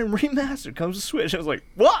 Metroid Prime Remastered comes to Switch. I was like,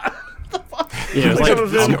 what? the fuck? Yeah, it was Like, like, I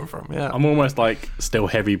was Where's in- this come from? Yeah. I'm almost like still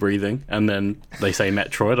heavy breathing, and then they say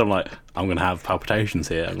Metroid. I'm like, I'm gonna have palpitations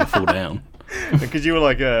here. I'm gonna fall down. Because you were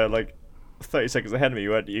like 30 seconds ahead of me,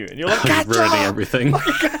 weren't you? And you're like, I was catch ruining up! everything.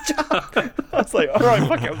 Catch up! I was like, alright,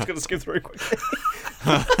 fuck it, I'm just going to skip through quickly.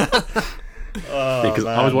 Because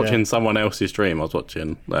I was watching someone else's stream. I was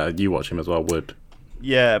watching you watch him as well, Wood,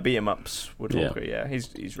 Yeah, beat 'em ups, Woodwalker, yeah.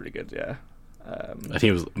 He's really good, yeah. and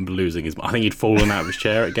he was losing his. I think he'd fallen out of his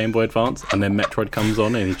chair at Game Boy Advance, and then Metroid comes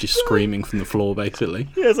on, and he's just screaming from the floor, basically.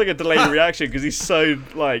 Yeah, it's like a delayed reaction because he's so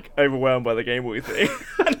like overwhelmed by the Game Boy thing.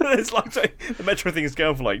 And then it's like the Metro thing is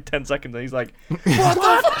going for like 10 seconds and he's like, what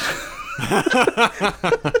the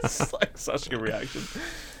fuck? It's like such a good reaction.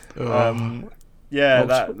 Yeah,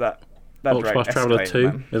 Octopus- that Octopus direct Traveler escalated, 2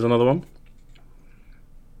 man. is another one.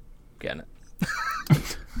 Getting it.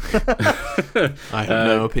 I have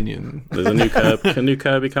no opinion. There's a new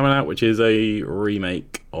Kirby coming out, which is a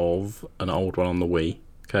remake of an old one on the Wii,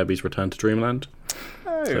 Kirby's Return to Dreamland.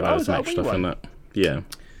 Oh, So that there's was some that extra Wii stuff in one. that. Yeah,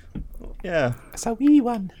 Yeah. It's a wee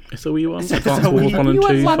one. it's a Wii one. Advance Wars 1 and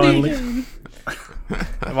 2 finally.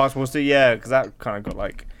 Advance Wars 2, yeah, because that kind of got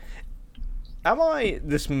like.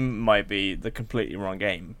 This might be the completely wrong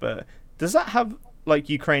game, but does that have like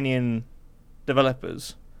Ukrainian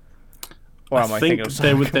developers? Or am I thinking think of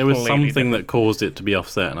there was completely something different? that caused it to be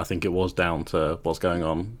offset, and I think it was down to what's going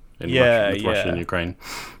on in Yeah, Russia and yeah. Ukraine.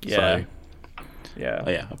 Yeah. So Yeah.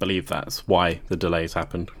 yeah, I believe that's why the delays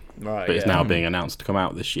happened. Right. But it's yeah. now being announced to come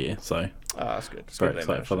out this year, so Oh, that's good. It's very good they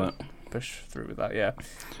excited for managed that. to Push through with that, yeah.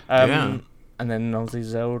 Yeah. And then obviously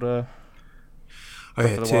Zelda. Oh yeah,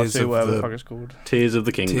 for the Wild Tears 2, of whatever the the fuck it's called. Tears of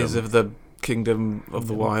the Kingdom, Tears of the Kingdom of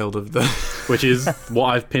the Wild of the. which is what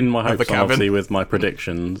I've pinned my the hopes on, cabin. obviously, with my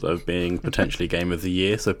predictions of being potentially Game of the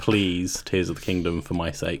Year. So please, Tears of the Kingdom, for my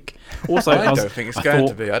sake. Also, I don't think it's going to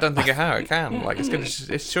thought- be. I don't think how it can. Like it's gonna.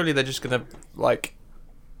 It's surely they're just gonna like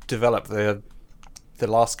develop the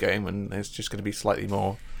last game, and it's just gonna be slightly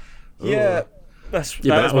more. Yeah. That's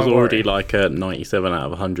Yeah, but that my was already worry. like a 97 out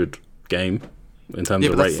of 100 game. in terms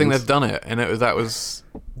Yeah, of but that's the thing, ratings. they've done it, and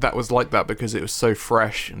that was like that because it was so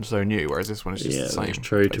fresh and so new, whereas this one is just Yeah, the same. that's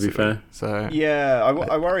true, to be basically. fair. So Yeah,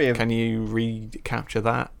 I worry if can you recapture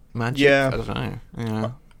that magic? Yeah. I don't know.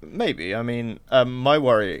 Yeah. maybe. I mean, my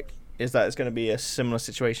worry is that it's going to be a similar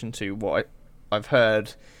situation to what I've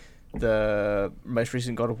heard the most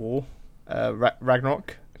recent God of War,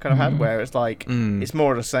 Ragnarok, kind of had, where it's like it's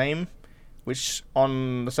more of the same, which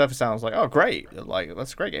on the surface sounds like, oh great, like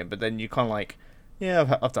that's a great game, but then you kind of like,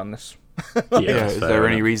 yeah, I've done this. Yeah, Yeah, that's is fair there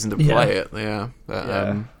any enough. reason to Yeah. play it? Yeah. But,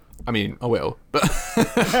 Yeah. I mean, I will. But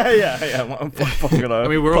yeah. I'm probably gonna. I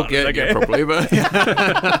mean, we're all play the getting it game. probably, but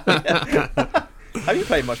Have you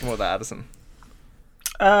played much more of that, Addison?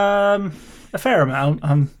 A fair amount.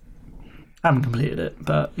 I haven't completed it,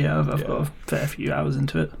 but yeah, I've got a fair few hours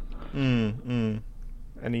into it.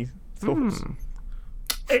 Any thoughts?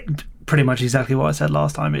 Pretty much exactly what I said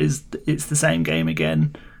last time. It's the same game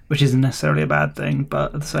again, which isn't necessarily a bad thing,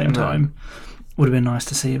 but at the same time, would have been nice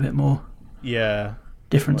to see a bit more Yeah.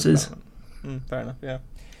 differences. Fair enough. Yeah.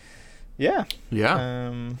 Yeah.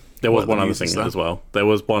 yeah. There was What one the other news thing is that? as well. There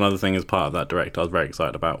was one other thing as part of that direct I was very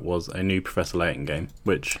excited about, was a new Professor Layton game,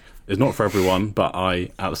 which is not for everyone, but I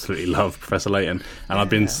absolutely love Professor Layton, and I've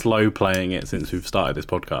been slow playing it since we've started this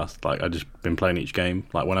podcast. Like, I've just been playing each game.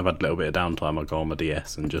 Like, when I've had a little bit of downtime, I go on my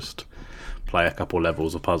DS and just play a couple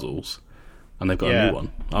levels of puzzles, and they've got a Yeah. new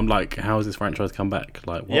one. I'm like, how has this franchise come back?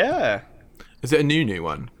 Like, what? Yeah. Is it a new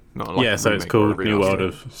one? Not like Yeah, a so it's remake or a called New remaster? World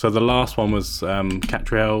of. So the last one was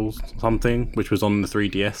Catriel something, which was on the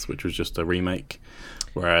 3DS, which was just a remake,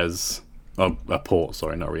 whereas a port,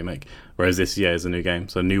 sorry, not a remake. Whereas this, is a new game.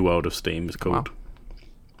 So New World of Steam is called.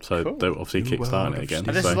 So Cool. they're obviously New World kickstarting it of again.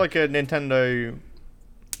 And this so, is like a Nintendo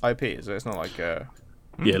IP, so it's not like a.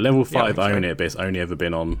 yeah, Level Yeah, I 5 think so. own it, but it's only ever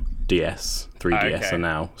been on DS, 3DS, Okay. and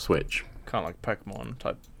now Switch. Kind of like Pokemon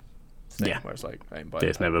type thing, Yeah. where it's like owned by. Yeah,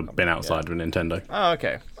 it's never been outside of Nintendo. Oh,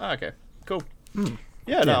 okay. Cool. Yeah,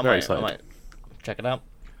 Yeah, no, I very might excited. check it out.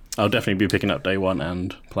 I'll definitely be picking up day one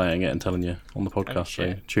and playing it and telling you on the podcast. So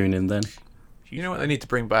shit. tune in then. You know what they need to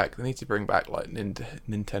bring back? They need to bring back like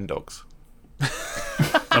Nintendogs.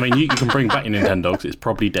 I mean, you can bring back your Nintendogs. It's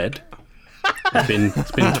probably dead.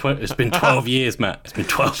 It's been 12 years, Matt. It's been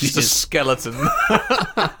 12 Just a years. skeleton.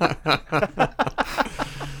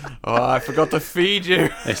 Oh, I forgot to feed you.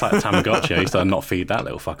 It's like Tamagotchi. I used to not feed that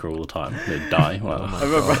little fucker all the time. They'd die. Well, I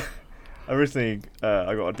remember. I recently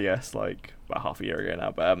I got a DS like about half a year ago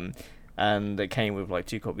now, but and it came with like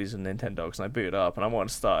 2 copies of Nintendogs, and I booted up, and I wanted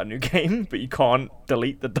to start a new game, but you can't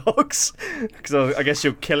delete the dogs because I guess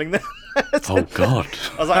you're killing them. oh God!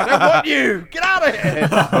 I was like, I don't want you. Get out of here.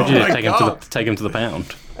 Would you my just God. take him to the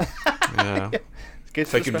pound? Yeah. Get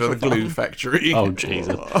Take him to the special glue farm. factory. Oh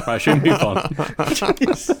Jesus! Right, should we move on?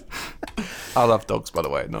 I love dogs, by the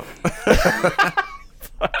way. Not.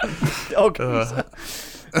 Dogs.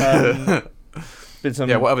 Been some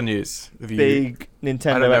Yeah. What other news have you? big I don't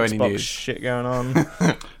Nintendo know any Xbox news. shit going on.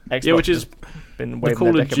 Xbox Yeah, which is has been the waving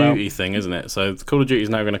Call their of dick about. Duty thing, isn't it? So the Call of Duty is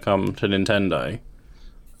now going to come to Nintendo.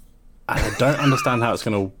 And I don't understand how it's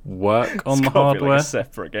going to work on It's the gotta be hardware. like a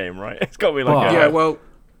separate game, right? It's got to be like Well, a, Yeah. Well,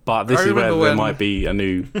 But this I is where remember there when- might be a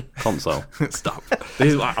new console. stop.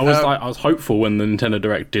 This is, I was hopeful when the Nintendo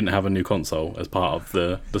Direct didn't have a new console as part of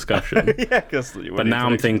the discussion. yeah, because But now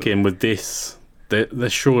I'm thinking with this,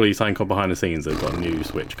 there's surely something behind the scenes. They've got a new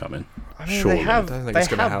Switch coming. I mean, surely. they have, I don't think they it's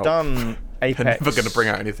gonna have help. done They're Apex. never going to bring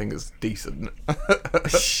out anything that's decent,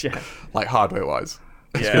 yeah. like hardware-wise.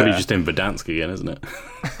 It's going to be just in Verdansk again, isn't it?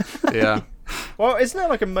 Yeah. Well, isn't there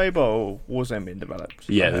like a mobile Warzone being developed?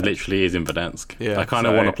 Yeah, it literally is in Verdansk. Yeah, I kind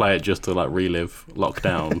of so- want to play it just to like relive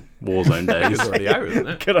lockdown Warzone days. It's already out, isn't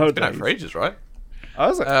it? Good old It's been out days. for ages, right? I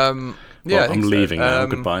was like, Yeah, Well, I I'm think so. leaving now. Um,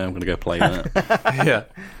 Goodbye. I'm going to go play that. Yeah.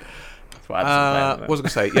 that's what I What was I going to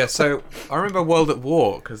say? Yeah, so I remember World at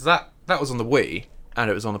War, because that was on the Wii, and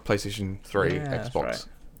it was on the PlayStation 3, Yeah, that's Xbox right.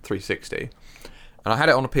 360. And I had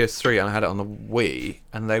it on the PS3, and I had it on the Wii,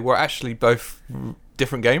 and they were actually both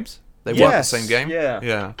different games. They weren't the Yes, same game. yeah.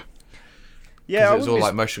 Yeah. yeah, I Because it was all wouldn't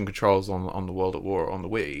like motion controls on the World at War on the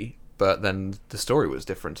Wii, but then the story was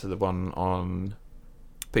different to the one on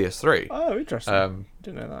PS3. Oh, interesting.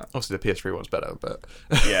 Didn't know that. Obviously, the PS3 one's better, but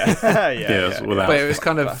Yeah, it's without- but it was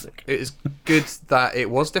kind of Classic. it was good that it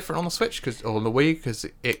was different on the Switch or on the Wii because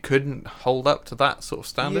it couldn't hold up to that sort of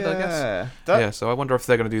standard. I guess. That, So I wonder if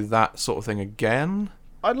they're going to do that sort of thing again.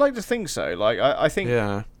 I'd like to think so. Like, I think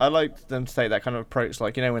Yeah. I like them to take that kind of approach.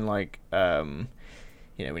 Like, you know, when like, when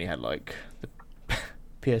you had like the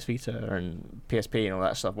PS Vita and PSP and all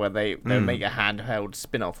that stuff, where they would make a handheld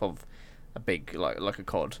spin-off of a big like a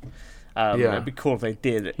COD. Yeah. It'd be cool if they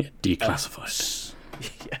did. Declassified.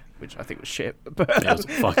 Yeah. which I think was shit. But It was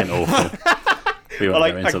fucking awful. We won't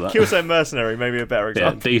like go into that. Killzone Mercenary, maybe a better Yeah,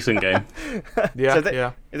 example. decent game. Yeah, So they-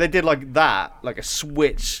 yeah. If they did like that, like a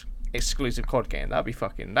Switch exclusive COD game,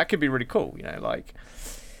 that could be really cool. You know, like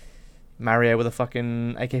Mario with a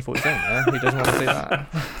fucking AK-47. Yeah? Who doesn't want to see that?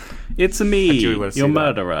 It's do me, wanna see your that.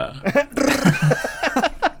 murderer.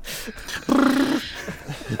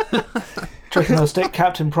 Do you reckon they'll stick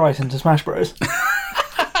Captain Price into Smash Bros?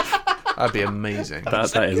 That'd be amazing.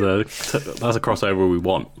 That's a crossover we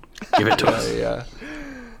want. Give it to us. yeah.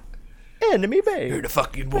 Enemy base. The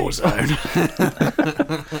fucking Warzone.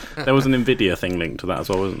 There was an Nvidia thing linked to that as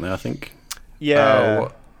well, wasn't there? I think. Yeah.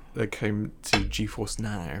 They came to GeForce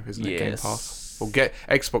Now, isn't it? Game Yes. Pass. Well,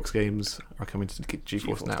 Xbox games are coming to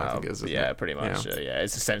GeForce Now, I think it is. Isn't yeah, it? pretty much. Yeah. Yeah,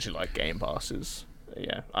 it's essentially like Game Passes.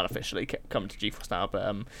 Yeah, unofficially come to GeForce Now,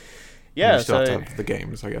 but yeah. You still So have to have the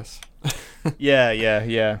games, I guess.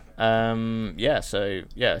 yeah. So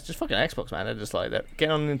yeah, it's just fucking Xbox, man. They're just like they're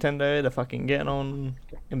getting on Nintendo. They're fucking getting on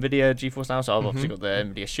Nvidia GeForce Now. So I've obviously got the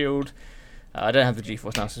Nvidia Shield. I don't have the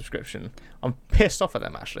GeForce Now subscription. I'm pissed off at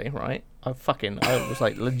them actually. Right? I was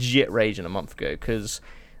like legit raging a month ago because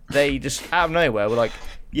they just out of nowhere were like,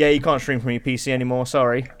 yeah, you can't stream from your PC anymore.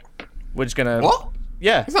 Sorry, we're just gonna What?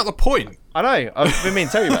 Yeah. Is that the point? I know. I've been meaning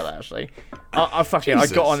to tell you about that actually. I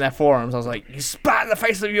Jesus. got on their forums. I was like, you spat in the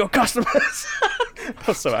face of your customers. I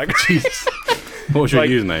was so angry. What was your Like,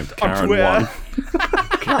 username? on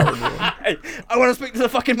Karen1. Hey, I want to speak to the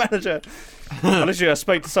fucking manager. I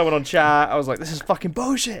spoke to someone on chat. I was like, this is fucking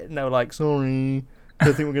bullshit. And they were like, sorry, I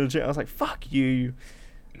don't think we're gonna check. I was like, fuck you.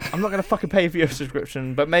 I'm not gonna fucking pay for your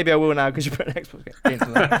subscription, but maybe I will now because you put an Xbox game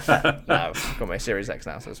in there. No, I've got my Series X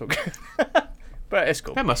now, so it's all good. But it's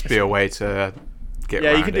cool. There must be a way to get Yeah,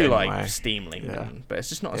 around you can do it like anyway. Steam Link, Yeah. but it's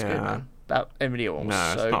just not as good, Yeah. man. That Nvidia one was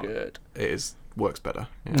No, it's so not. good. It works better.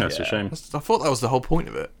 Yeah. That's a Yeah. shame. I thought that was the whole point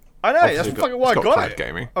of it. I know, Obviously that's fucking why I it's got cloud it.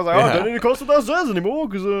 gaming. I was like, oh, I Yeah. don't need to cost $1,000 anymore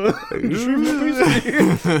because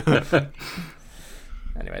PC.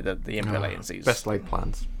 Anyway, the input latencies. Best laid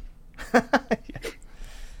plans.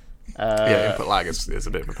 Uh, Yeah, input lag is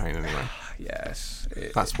a bit of a pain anyway. Yes.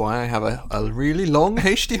 That's why I have a really long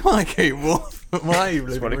HDMI cable for my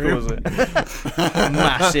That's what it living room. calls it.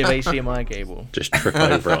 Massive HDMI cable. Just trip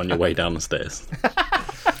over it on your way down the stairs.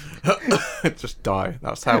 Just die.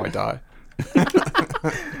 That's how I die.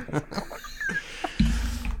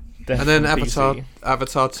 And then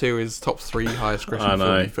Avatar 2 is top 3 highest grossing I film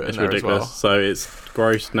know, you put in it's there ridiculous. as well. So it's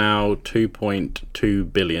grossed now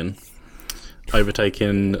 2.2 billion,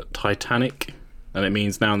 overtaking Titanic, and it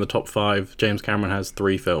means now in the top 5, James Cameron has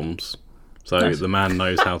 3 films. So the man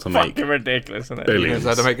knows how to make Fucking ridiculous, isn't it? billions. He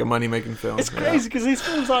knows how to make a money-making film. It's crazy because these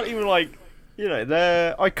films aren't even like, you know,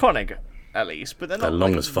 they're iconic at least, but they're not They're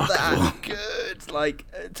long like, as fuck as that well. good. Like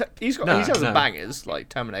he's got No, some no. bangers like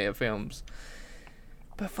Terminator films,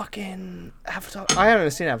 but fucking Avatar. I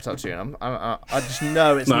haven't seen Avatar 2, and I just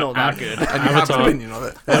know it's No, not that good. And you have an Avatar- opinion on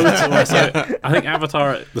it. I think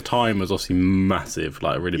Avatar at the time was obviously massive,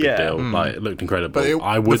 like a really big Yeah. deal. Like it looked incredible. But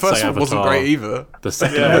I would the first say one Avatar wasn't great either. The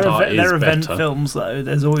second Yeah. Avatar is They're event better. films, though.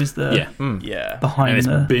 There's always the Yeah, Yeah, behind and it's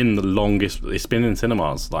the. been the longest. It's been in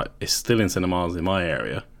cinemas. Like it's still in cinemas in my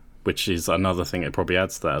area, which is another thing. It probably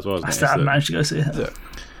adds to that as well. Isn't I it? still haven't It's managed to go see it. that-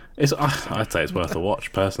 I'd say it's worth a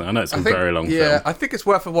watch personally. I know it's a I think- very long yeah, film. I think it's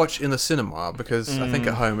worth a watch in the cinema because I think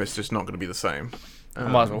at home it's just not going to be the same. I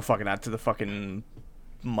might as well fucking add to the fucking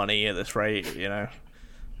money at this rate, you know.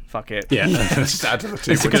 Fuck it. Yeah, Just add to the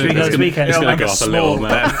two. It's which gonna, we go is- this weekend? it's gonna Like go a off a little, small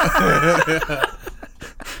man.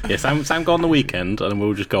 Yeah, Sam go on the weekend, and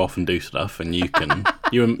we'll just go off and do stuff, and you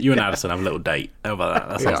and Addison have a little date. How about that?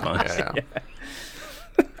 That sounds nice.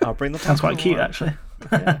 Yeah. I'll bring the Sounds quite cute, actually.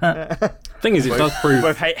 Thing is, it does prove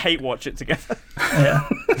Both hate watch it together. Yeah.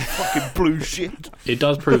 Fucking blue shit. it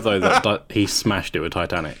does prove though that he smashed it with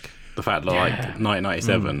Titanic. The fact that like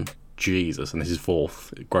 1997, Jesus, and this is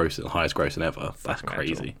highest grossing ever. That's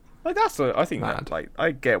crazy. Like I think Mad. that, like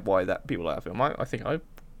I get why that people like that film. I think I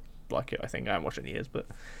like it. I think I haven't watched it in years, but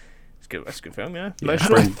it's good. It's a good film, yeah. Yeah.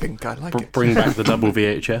 Emotional. I think I like it. Bring back the double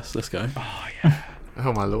VHS. Let's go.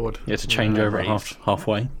 Oh my lord! You had to change over at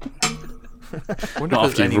halfway. Wonder Not if after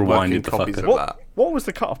there's you've any rewinded working the copies fucker. of that. What was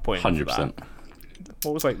the cut-off point? for 100%. that?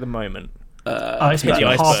 What was like the moment? Iceberg, the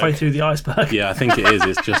iceberg. halfway through the iceberg. Yeah, I think it is.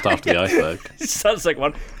 It's just after the iceberg. It sounds like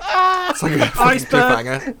one. It's like a fucking Iceberg.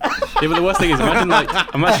 cliffhanger. Yeah, but the worst thing is,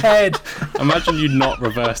 imagine you not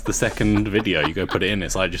reverse the second video. You go put it in.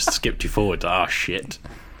 It's like just skipped you forward. Ah, shit.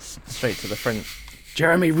 Straight to the French.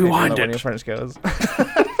 Jeremy, rewind One of your it. French girls.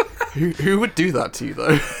 Who would do that to you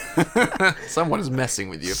though? Someone is messing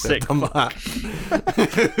with you if Sick they've done that.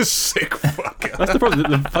 Sick fucker. That's the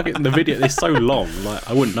problem. The video is so long. Like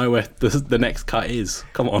I wouldn't know where the next cut is.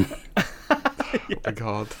 Come on. Oh my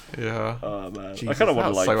god. Yeah. Oh man, Jesus, I kind of want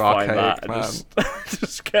to that's like so find archaic, that man. and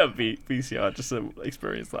just get a VCR just to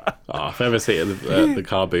experience that. Oh, if I ever see it at the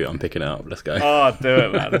car boot, I'm picking it up. Let's go. Oh, do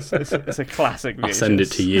it, man! It's a classic. VHS. I'll send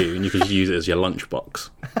it to you, and you can just use it as your lunchbox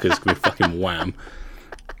because it's gonna be fucking wham.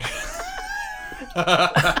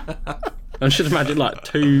 I should imagine like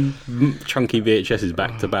 2 chunky VHSs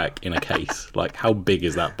back to back in a case. Like, how big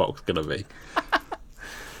is that box gonna be?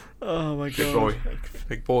 Oh my god! Big boy.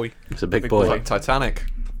 Big boy. It's a big Big boy. Like Titanic.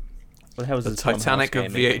 What the hell is The this Titanic of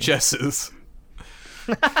Funhouse gaming? VHSs.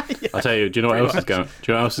 I tell you, do you know what else is going? Do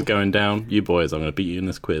you know what else is going down? You boys, I'm gonna beat you in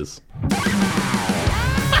this quiz.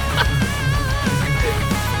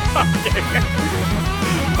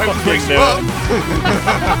 Fucking do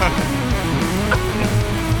it.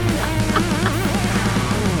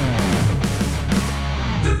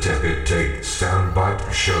 The Tepid Take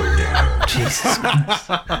Soundbite Showdown. Jesus.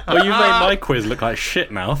 Oh, you made my quiz look like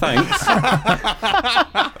shit now. Thanks.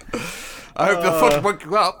 I hope the footage woke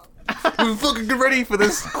you up. We're fucking ready for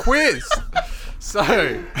this quiz. So,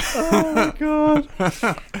 That's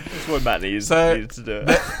what Matt needs to do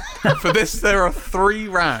it. for this, there are 3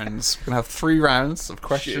 rounds. We're going to have 3 rounds of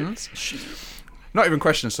questions. Not even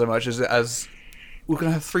questions so much as we're going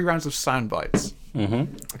to have 3 rounds of sound bites.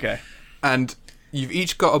 Okay. And you've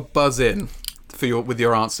each got to buzz in with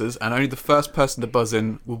your answers, and only the first person to buzz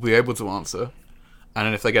in will be able to answer. And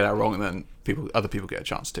then if they get that wrong, then other people get a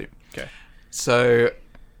chance too. Okay. So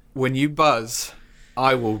when you buzz,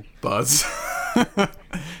 I will buzz.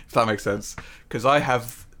 If that makes sense, because I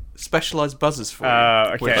have specialized buzzers for you.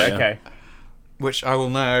 Okay. Which I will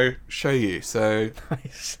now show you. So,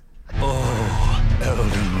 Nice. Elden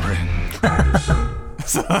Ring.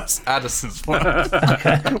 so that's Addison's one.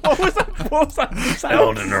 What was that? Sound?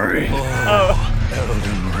 Elden Ring.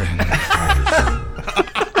 Elden Ring.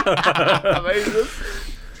 Amazing.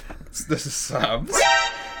 This is Sam's.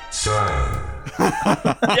 Sam.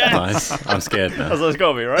 Yes. Nice. I'm scared now. That's what it's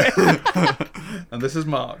got to be, right? And this is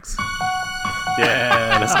Mark's.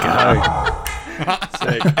 Yeah, let's go.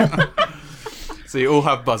 Sick. So you all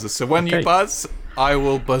have buzzers. So when you Okay. buzz, I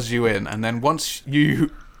will buzz you in, and then once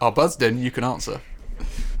you are buzzed in, you can answer.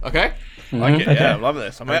 Okay? Like it, yeah, I love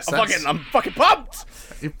this. I'm Makes sense. fucking pumped.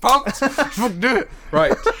 You pumped? Fucking do it.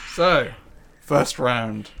 Right. So, first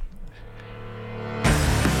round.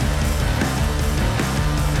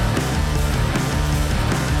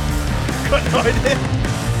 Got no idea.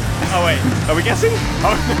 Oh wait, are we guessing?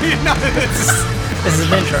 Oh no, This is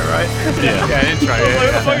an intro, right? yeah, intro. What the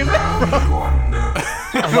Yeah. fuck is that? Wonder.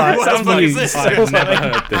 I'm like, What the sounds fuck like is this? I've never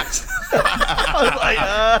heard this.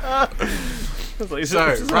 I was like, So, is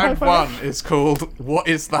this a round high-five? 1 is called "What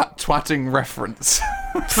is that twatting reference?"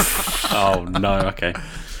 Oh no. Okay.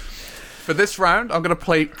 For this round, I'm going to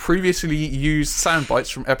play previously used sound bites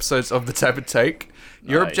from episodes of the Tepid Take.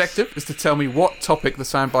 Your Nice. objective is to tell me what topic the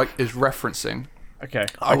soundbite is referencing. Okay.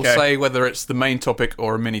 I will say whether it's the main topic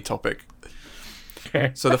or a mini topic.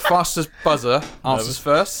 Okay. So the fastest buzzer answers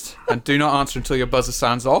first, and do not answer until your buzzer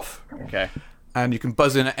sounds off. Okay. And you can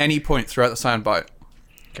buzz in at any point throughout the soundbite.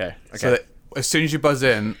 Okay. Okay. So that as soon as you buzz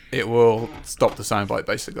in, it will stop the soundbite,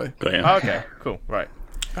 basically. Got you. Oh, okay. Cool. Right.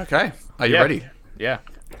 Okay. Are you Yeah. ready? Yeah.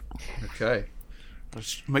 Okay.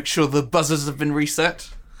 Let's make sure the buzzers have been reset.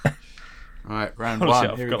 Alright, round Honestly,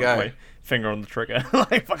 1. I've Here we got go. my finger on the trigger.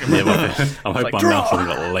 Like fucking. Yeah, but I'm hoping like, my mouse hasn't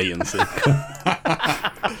got latency.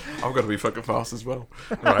 I've got to be fucking fast as well.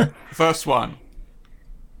 Right. First one.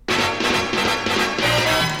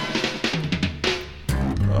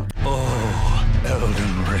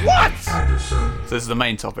 Elden Ring. What? Addison. So this is the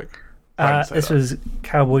main topic. Right, say This that. was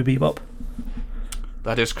Cowboy Bebop.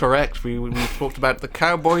 That is correct. We talked about the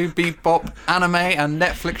Cowboy Bebop anime and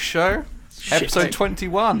Netflix show. Episode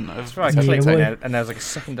 21 of Right. Yeah, Clicked on boy. it, and there was like a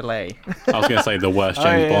second delay. I was going to say the worst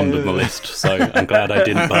James Bond on the list, so I'm glad I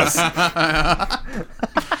didn't buzz.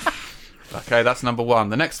 Okay, that's number 1.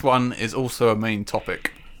 The next one is also a main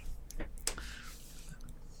topic.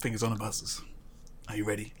 Fingers on the buzzers. Are you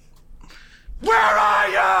ready? Where are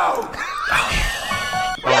you?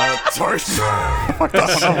 Sorry.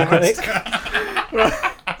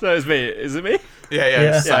 So it's me. Is it me? Yeah,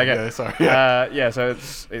 Yeah. Sam, Yeah, okay. sorry. Yeah. Yeah. So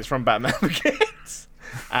it's from Batman Begins,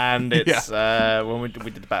 and it's when we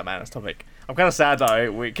did the Batman as topic. I'm kind of sad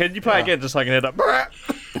though. Can you play it again just so I can hear that?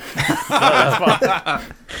 That's fine.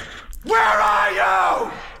 Where are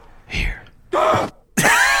you?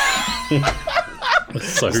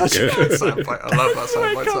 So Such a good good. soundbite. I love that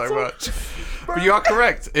soundbite so much. But you are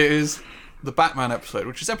correct. It is the Batman episode,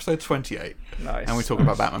 which is episode 28. Nice. And we talk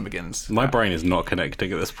about Batman Begins. My brain is not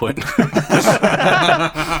connecting at this point.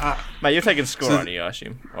 Mate, you're taking score, aren't you, I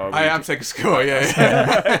assume? Or I am taking a score,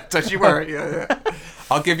 yeah. Don't you worry, yeah.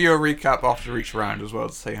 I'll give you a recap after each round as well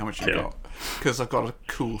to say how much you got. Because I've got a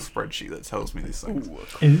cool spreadsheet that tells me these things.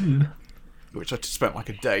 Ooh. Which I just spent like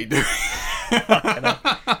a day doing.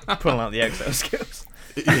 Pulling out the Excel skills.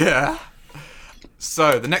 Yeah.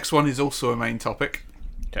 So, the next one is also a main topic.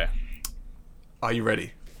 Okay. Are you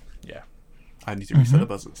ready? Yeah. I need to reset the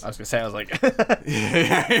buzzers. I was going to say, I was like...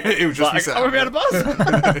 yeah, it was just like, reset. I'm going to be able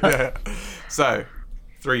to buzz. Yeah. So,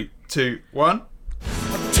 3, 2, 1.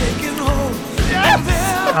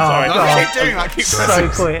 Sorry, I keep doing that. I keep So pressing.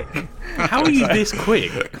 quick. How are you this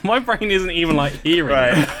quick? My brain isn't even like hearing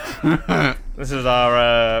it. Right. This is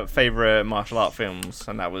our favourite martial art films,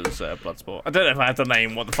 and that was Bloodsport. I don't know if I have to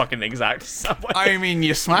name what the fucking exact soundbite. I mean,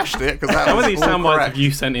 you smashed it, because that How was many all sound bites correct. have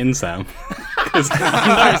you sent in, Sam? Because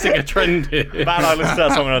I'm noticing a trend here. Man, I listen to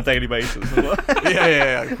that song on a daily basis as well.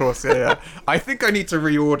 Yeah, of course, yeah. I think I need to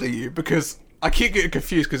reorder you, because I keep getting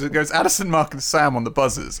confused, because it goes Addison, Mark, and Sam on the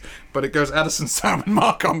buzzers, but it goes Addison, Sam, and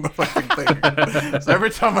Mark on the fucking thing. So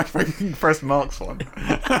every time I fucking press Mark's one.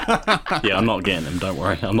 Yeah, I'm not getting them, don't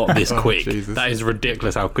worry. I'm not this quick. Jesus. That is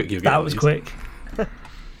ridiculous how quick you're getting That was these. quick.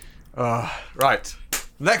 Right.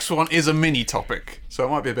 Next one is a mini topic, so it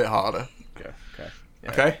might be a bit harder. Okay.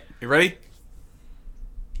 Yeah. Okay, you ready?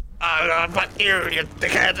 But you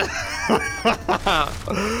dickhead.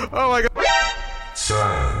 Oh my god.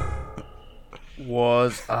 Sam.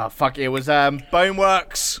 Was it was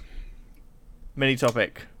Boneworks mini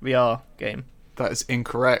topic VR game. That is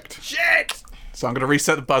incorrect. Shit! So I'm going to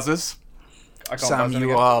reset the buzzers. I can't Sam, buzz you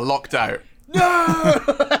again. are locked out.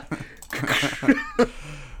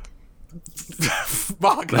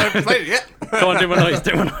 Mark, I haven't played it yet. Come on, do my noise,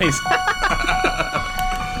 do my noise.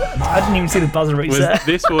 I didn't even see the buzzer reset.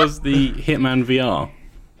 This was the Hitman VR.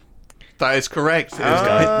 That is correct. It is the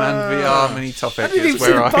Hitman VR mini topic. I didn't even It's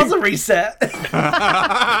see where the I buzzer reset.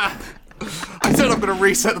 I said I'm going to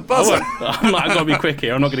reset the buzzer. I've got to be quick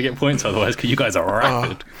here. I'm not going to get points otherwise because you guys are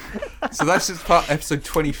rapid. So this is part episode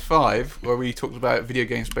 25, where we talked about video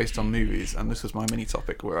games based on movies, and this was my mini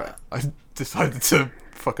topic where I decided to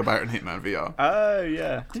fuck about in Hitman VR. Oh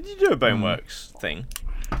yeah. Did you do a Boneworks thing?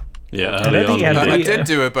 Yeah, don't early think he had on. a I Yeah. did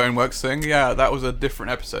do a Boneworks thing. Yeah, that was a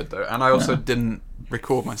different episode though, and I also didn't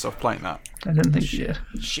record myself playing that. I didn't think you did.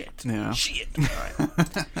 Shit. Yeah. Shit.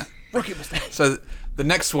 Alright. Rookie mistake. So the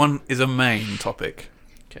next one is a main topic.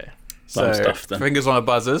 Okay. So stuff, then. fingers on a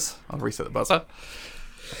buzzers. I'll reset the buzzer.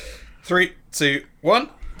 3, 2, 1.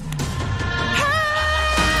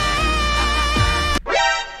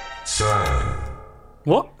 Sam.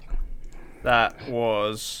 What? That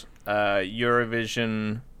was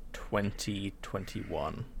Eurovision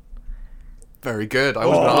 2021. Very good. I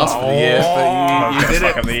was going to ask for the year, but you did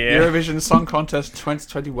Fuck it. of the year. Eurovision Song Contest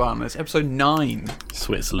 2021. It's episode 9.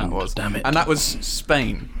 Switzerland. That was. Damn it. And that was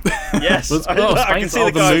Spain. Yes. Was- I can Spain's see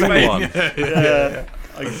the the guy moon Spain. one. Yeah.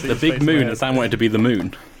 I can see The big Space moon, Man. and Sam wanted to be the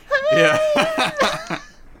moon. Yeah.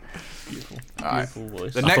 Beautiful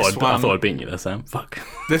voice. The I next thought, I one. thought I'd beat you there, Sam. Fuck.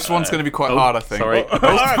 This one's going to be quite hard, I think. Sorry.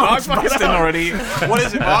 Mark's busting already. What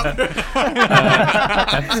is it, Mark?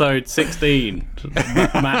 Episode 16.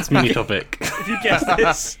 Matt's mini topic. If you guess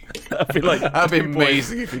this, I feel like That'd be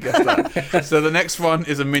amazing if you guessed that. So the next one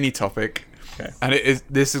is a mini topic, and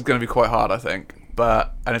this is going to be quite hard, I think.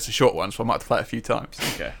 And it's a short one, so I might have to play it a few times.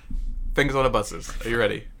 Okay. Fingers on the buzzers. Are you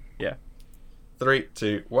ready? Yeah. 3,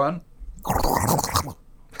 2, 1.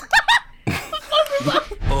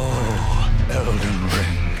 Elden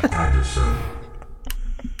Ring. Anderson.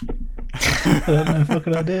 I don't know,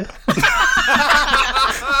 fucking idea.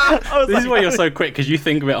 This is why you're so quick, because you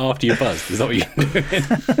think of it after you buzzed. Is that what you're doing?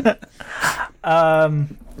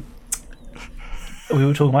 We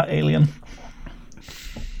were talking about Alien.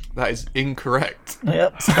 That is incorrect.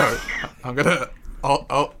 Yep. So I'm gonna.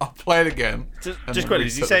 I'll play it again. Just and quickly, then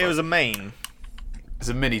did you reset say the it was a buzzer. main It's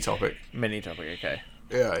a mini topic. mini topic? Okay.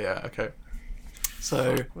 Yeah. Okay.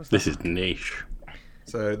 So This is niche.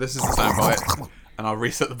 this is the soundbite, and I'll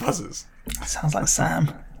reset the buzzers. Sounds like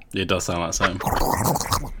Sam. It does sound like Sam.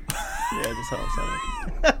 Yeah, that's how it sounded.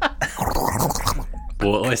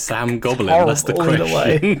 Boy, Sam Goblin. Horrible That's the either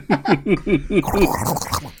way. question.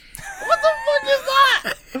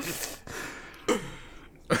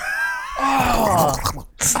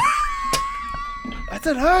 I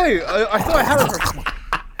don't know. I thought I had it.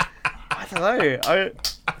 I don't know.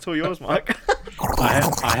 It's all yours, Mike.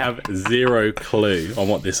 I have zero clue on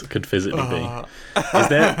what this could physically be. Is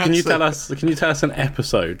there? Can you tell us? Can you tell us an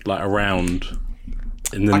episode like around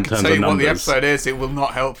in I can terms tell of you what the numbers. episode is. It will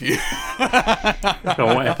not help you. Go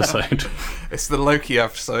on, what episode? It's the Loki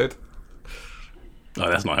episode. Oh,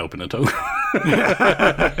 that's not helping at all.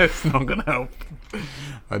 It's not going to help.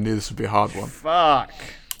 I knew this would be a hard one. Fuck.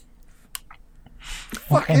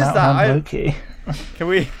 What came is out that? around Loki? Can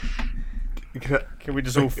we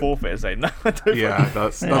just all forfeit and say no? I don't Yeah, fucking-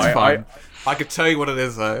 that's I- fine. I could tell you what it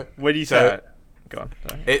is though. When you So- say it, go on.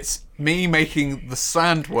 Sorry. It's me making the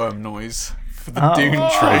sandworm noise for the Oh. Dune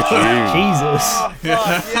trailer. Jesus. Fuck,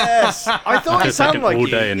 yes. I thought it Took sounded like all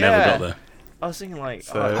you. day and Yeah. never got there. I was thinking like,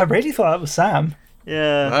 I really thought that was Sam.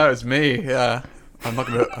 yeah. That was me. Yeah, I'm not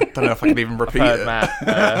gonna. I don't know if I can even repeat Heard it. Matt.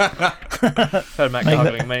 Heard Matt Make that-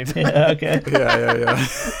 gargling, mate. Yeah, okay. Yeah.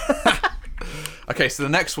 Okay, so the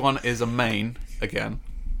next one is a main again.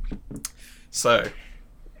 So I'm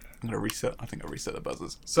gonna reset. I think I'll reset the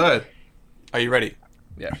buzzers. So, are you ready?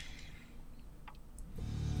 Yeah.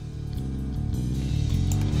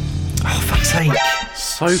 Oh, fuck's sake.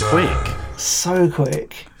 So quick. So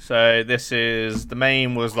quick. So this is the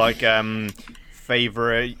main was like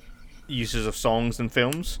favorite uses of songs and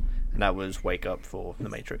films, and that was "Wake Up" for The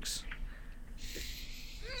Matrix.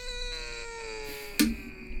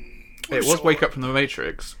 It was "Wake Up from the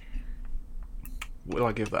Matrix." Will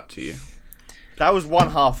I give that to you? That was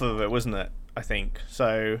one half of it, wasn't it? I think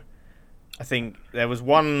so. I think there was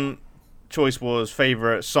one choice was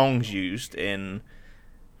favorite songs used in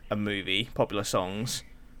a movie, popular songs,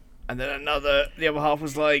 and then the other half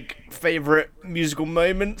was like favorite musical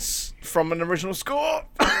moments from an original score.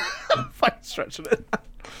 Fine stretching it.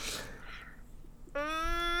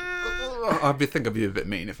 I think I'd be a bit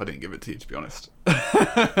mean if I didn't give it to you, to be honest.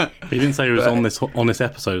 He didn't say he was on this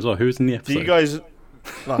episode as well. Who was in the episode? Do you guys?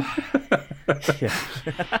 Like,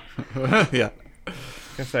 Yeah.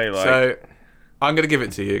 can say like So I'm going to give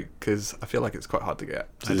it to you because I feel like it's quite hard to get.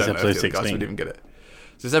 So I this don't is know if episode the other guys 16. would even get it.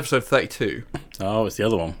 So this is episode 32. Oh, it's the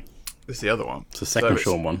other one. This is the other one. It's the second it's,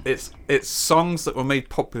 Sean one. It's songs that were made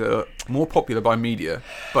more popular by media,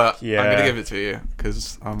 but I'm going Yeah. to give it to you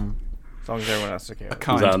because I'm as long as everyone else is okay. a with it.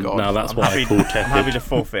 kind god. Now that's I'm why happy, I call I'm happy Tepid. to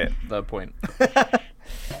forfeit the point.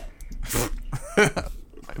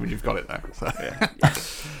 I mean, you've got it now. So.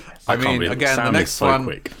 I I can't mean, believe it. again, the Sam is next so one.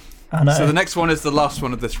 quick. I know. So the next one is the last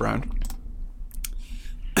one of this round.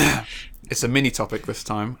 It's a mini topic this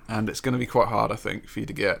time, and it's going to be quite hard, I think, for you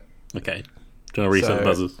to get. Okay. Do you want to reset the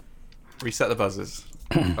buzzers? Reset the buzzers.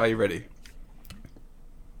 Are you ready?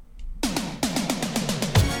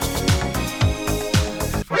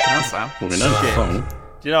 Fucking hell, Sam. Well, we know the song.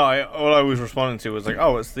 Do you know, all I was responding to was like,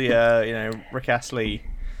 oh, it's the, Rick Astley.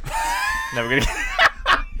 Never gonna.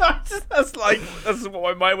 that's what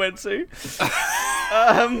my mind went to.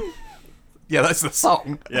 Yeah, that's the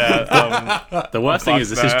song. Yeah. The worst thing is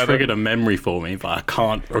this has Fuck, triggered a memory for me, but I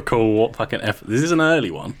can't recall what fucking This is an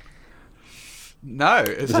early one. No,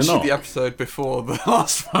 it's it actually not? the episode before the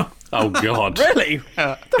last one. Oh god. Really?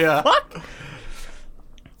 Yeah. Fuck.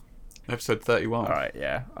 Episode 31. All right.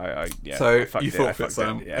 Yeah. Yeah. So, I fucked you it, I forfeit, fucked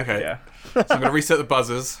Sam. it. Yeah. Okay. Yeah. So I'm going to reset the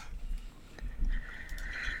buzzers.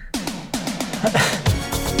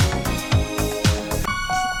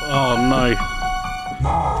 Oh no.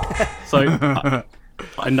 So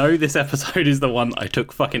I know this episode is the one I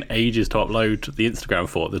took fucking ages to upload to the Instagram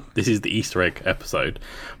for. This is the Easter egg episode.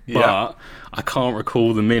 But Yeah. I can't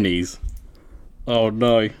recall the minis. Oh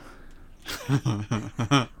no.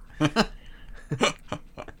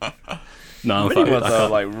 No, I'm Mini fucked. ones I are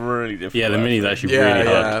can't- like really different. yeah, the mini's actually Yeah, really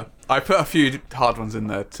hard. yeah. I put a few hard ones in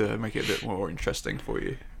there to make it a bit more interesting for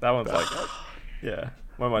you. That one's like, yeah.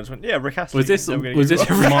 My mind just went, yeah, Rick Astley. Was this Never gonna was give this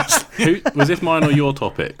you up. was this mine or your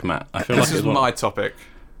topic, Matt? I feel This like is it was my topic.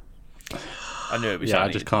 I knew it was. Yeah,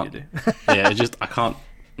 I something just you can't. do. Yeah, it just I can't.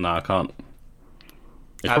 No, I can't.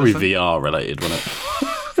 It's probably Addison? VR related, wasn't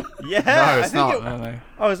it? Yeah. No, I it's think not. it- No, no.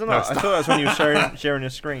 Oh, is it not? it's I thought that was when you were sharing your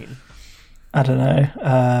screen. I don't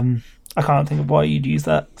know. I can't think of why you'd use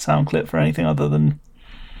that sound clip for anything other than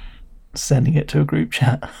sending it to a group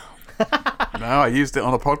chat. No, I used it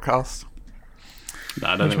on a podcast. No,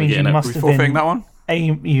 I don't Which think we're means you getting it. must We have forfeiting been that one?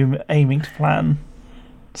 aiming to plan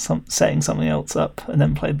setting something else up and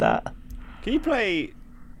then played that. Can you play?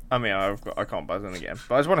 I mean, I can't buzz in again,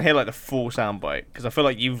 but I just want to hear like the full soundbite because I feel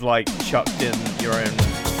like you've like chucked in your own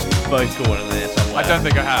vocal in there somewhere. I don't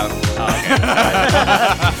think I have. Oh, okay.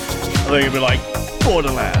 I think it'd be like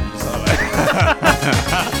Borderlands.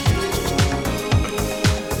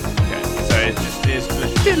 Okay, so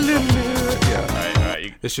it's Yeah.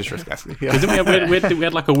 alright. It's just Rick Astley. Didn't we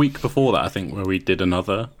had like a week before that, I think, where we did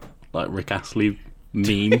another like Rick Astley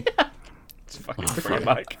meme. Fucking bring it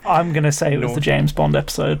back. I'm going to say it was No. the James Bond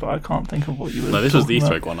episode, but I can't think of what you were No, this was the talking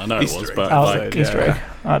Easter egg one. I know Easter it was, egg. but Oh, like, Easter yeah. egg.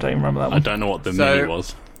 I don't even remember that I one. don't know what the So- mini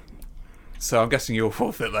was. So I'm guessing you'll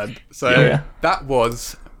forfeit then. So Yeah. that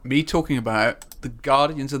was me talking about the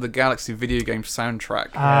Guardians of the Galaxy video game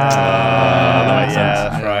soundtrack. that makes sense.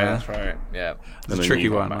 That's right. That's right. Yeah. It's And a then tricky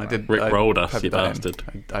you one. I did. Rick I rolled us, pepped you that in. bastard.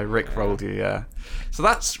 I Rick rolled you. Yeah. So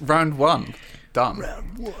that's round one done.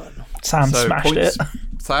 Sam So smashed points, it.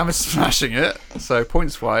 Sam is smashing it. So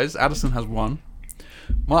points wise, Addison has 1.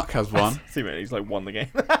 Mark has 1. See, man, he's like won the game.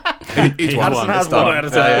 Each He one has this one. time.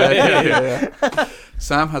 Addison. Yeah.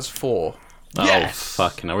 Sam has 4. Oh,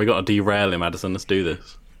 fucking hell. We got to derail him, Addison. Let's do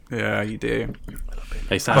this. Yeah, you do.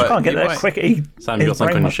 Hey, Sam. But- Can't get you there might- quicker. Sam, you got His something brain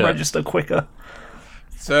on your must shirt. register quicker.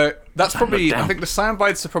 So that's probably. damn. I think the sound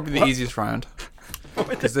bites are probably the easiest round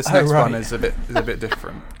because this Oh, next one right. is a bit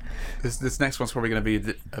different. This next one's probably going to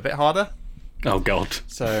be a bit harder. Oh, God.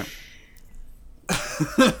 So,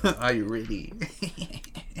 are you ready?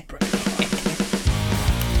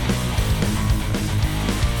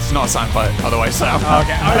 It's not a sound bite, by the way, Sam.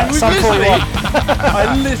 Okay. I was Sam literally, 41.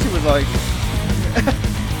 I literally was like,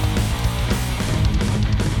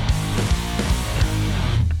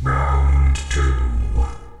 Round 2.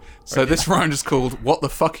 So this round is called "What the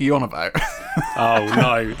fuck are you on about?" Oh,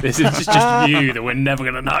 no. This is just you that we're never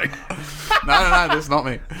going to know. No, that's not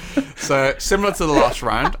me. So, similar to the last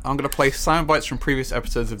round, I'm going to play sound bites from previous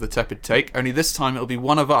episodes of The Tepid Take, only this time it'll be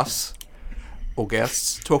one of us, or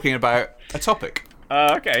guests, talking about a topic.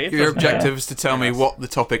 okay. Your objective is to tell me what the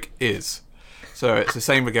topic is. So, it's the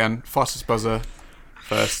same again. Fastest buzzer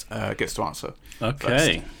first gets to answer.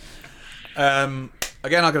 Okay.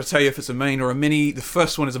 Again, I've got to tell you if it's a main or a mini. The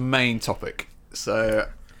first one is a main topic. So,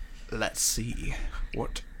 let's see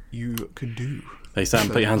what you can do. Hey, Sam,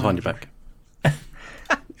 put your hands behind your back.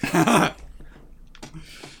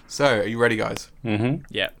 So, are you ready, guys? Mm-hmm.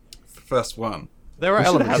 Yeah. First one. There are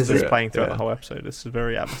elements have of this to- playing throughout yeah. the whole episode. This is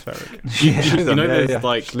very atmospheric. You know, Yeah, there's yeah.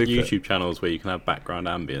 like Just loop it. YouTube channels where you can have background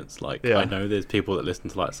ambience. Like, Yeah. I know there's people that listen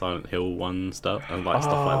to like Silent Hill 1 stuff and like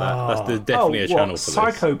stuff like that. There's definitely a what, channel for this.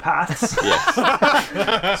 psychopaths?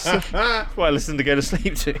 Yes. That's what I listen to go to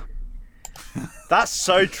sleep to. That's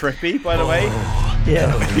so trippy, by the way.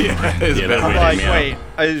 Yeah. It's Yeah, a bit that I'm weirded like, me out.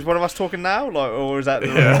 wait, is one of us talking now, like, or is that?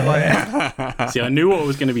 Like, See, I knew what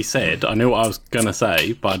was going to be said. I knew what I was going to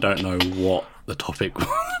say, but I don't know what the topic was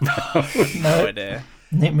about. no idea.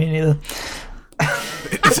 Me neither.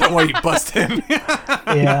 Is that why you bust him?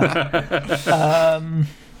 Yeah.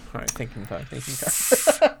 Right, thinking time.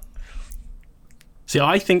 See,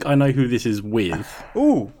 I think I know who this is with.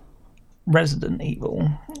 Ooh, Resident Evil.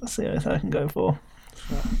 That's the only thing I can go for.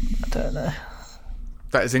 I don't know.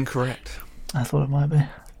 That is incorrect. I thought it might be.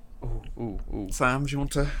 ooh. Sam, do you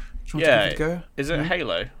want to Yeah. give it a go? Is it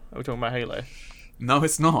Halo? Are we talking about Halo? No,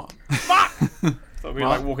 it's not. Thought we were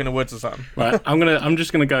like walking in the woods or something. Right, I'm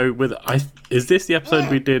just gonna go with. Is this the episode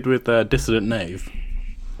we did with Dissident Knave?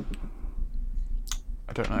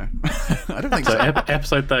 I don't know. I don't think So so.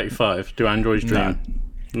 episode 35. Do androids dream?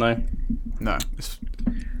 No. No.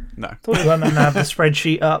 No. Thought we weren't meant to have the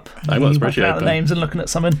spreadsheet up. I got the You spreadsheet working out open. the names and looking at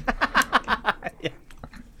something.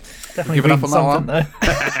 Definitely Giving up reading on that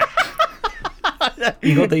something though.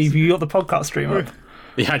 You got the podcast stream up.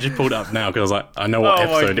 Yeah, I just pulled it up now because I was like, I know what Oh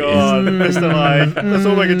my episode it is. god, Mr. Like, let's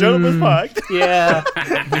all make a gentleman's pact. Yeah.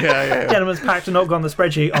 Yeah. Gentleman's pact and not go on the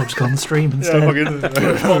spreadsheet. I'll just go on the stream instead.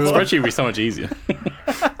 Spreadsheet would be so much easier.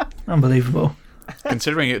 Unbelievable.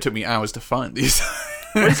 Considering it took me hours to find these.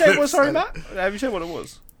 What did you say it was? Sorry, Matt. Have you said what it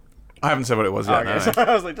was? I haven't said what it was yet. Okay, no. so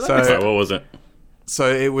I was like, did I So- miss So it? what was it?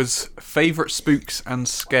 So it was favourite spooks and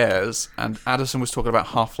scares, and Addison was talking about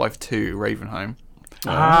Half-Life 2, Ravenholm.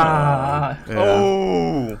 Ah. Yeah.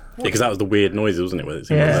 Oh, Yeah, because that was the weird noises, wasn't it? With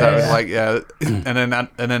it Yeah. That was like, yeah,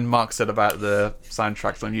 and then Mark said about the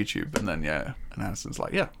soundtracks on YouTube, and then and Addison's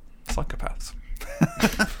like, yeah, psychopaths.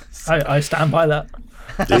 I stand by that.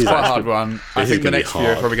 It's quite a hard one. I this is think the gonna be next few are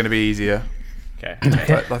hard. probably going to be easier. okay.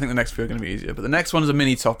 But I think the next few are going to be easier. But the next one is a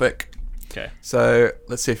mini topic. Okay. So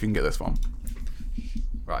let's see if you can get this one.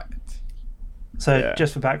 Right. So, Yeah.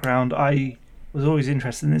 just for background, I was always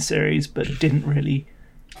interested in this series, but didn't really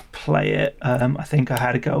play it. I think I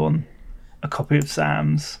had to go on a copy of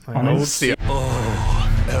Sam's on know. his. See,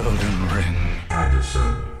 Elden Ring.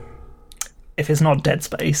 Addison. If it's not Dead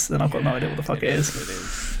Space, then I've got no idea what the fuck it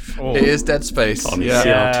is. Oh. it is Dead Space. On Yeah.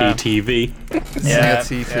 CRT TV. Yeah.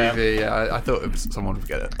 CRT-TV. Yeah, I thought it was someone would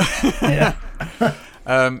get it. Yeah.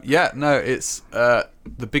 No, it's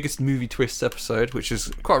the biggest movie twist episode, which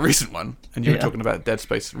is quite a recent one, and you were Yeah. talking about Dead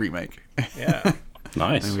Space remake. Yeah.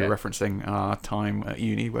 Nice. And we were referencing our time at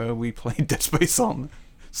uni where we played Dead Space on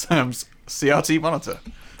Sam's CRT monitor.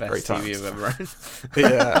 Best Great TV times. I've ever owned.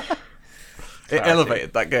 Yeah. It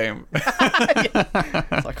elevated that game.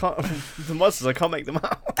 I can't. The monsters, I can't make them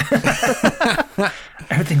out.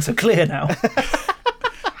 Everything's so clear now.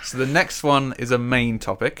 So the next one is a main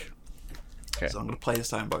topic. Okay. So I'm going to play the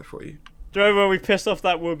soundbite for you. Do you remember when we pissed off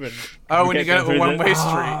that woman? Oh, We when you kept go going to through one-way the-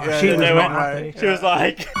 street. Yeah, she yeah, was yeah. not One-way. happy. She was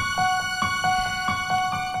like,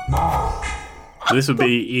 So this would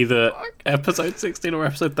be either episode 16 or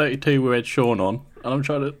episode 32 we had Sean on, and I'm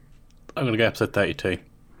going to go episode 32.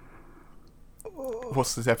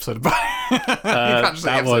 What's this episode about? You can't just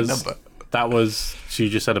say episode number. That was, so you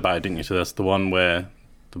just said about it, didn't you? So that's the one where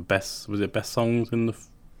the best songs in the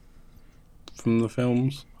from the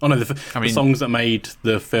films? Oh no, the songs that made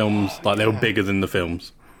the films, like they were bigger than the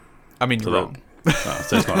films. I mean, you're wrong.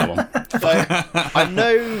 So it's not that one. I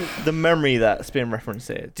know the memory that's being referenced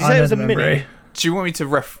here. Did you I say it know was a the mini? memory. Do you want me to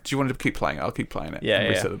do you want to keep playing it? I'll keep playing it. Yeah, and yeah.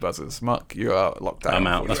 reset the buzzers. Mark, you are locked out. I'm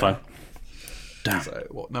out, that's fine. Damn. So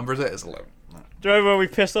what number is it? It's 11. Do you remember when we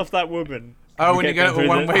pissed off that woman? Oh, We when you kept go going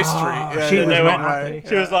to through one-way the- street. Yeah, she yeah, was yeah. not One-way. happy.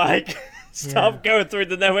 She was like, stop going through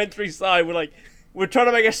the no entry sign. We're trying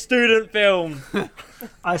to make a student film.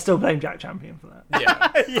 I still blame Jack Champion for that.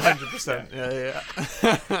 Yeah, 100%. Yeah.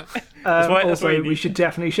 why- that's Also, why you we need- should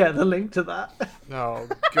definitely share the link to that Oh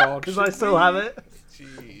God. because I still have it.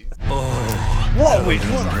 Jeez. What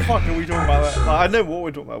the fuck are we talking about? Like, I know what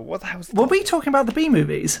we're talking about. What the hell's Were we talking about the B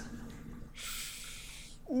movies?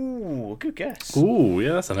 Ooh, good guess. Ooh,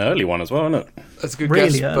 yeah, that's an early one as well, isn't it? That's a good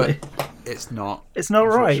Really guess, early. but it's not. It's not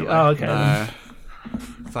right. unfortunately. Oh, okay. No.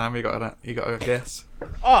 Sam, you got a guess.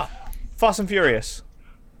 Fast and Furious.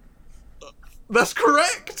 That's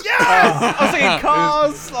correct. Yeah! I was thinking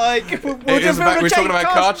cars, like, we're It is we're talking about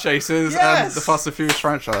car chases and Yes! the Fast and Furious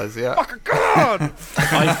franchise. Yeah. God!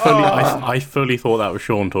 I fully thought that was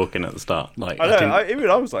Sean talking at the start. Like, I know,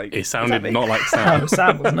 I was like... it sounded not like Oh, Sam.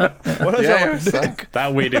 Sam, wasn't it? What else Yeah, am I- yeah, Sam.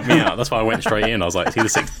 That weirded me out. That's why I went straight in. I was like,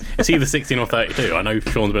 it's either 16 or 32. I know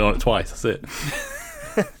Sean's been on it twice. That's it.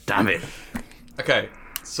 Damn it. Okay,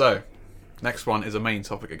 so next one is a main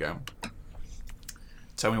topic again.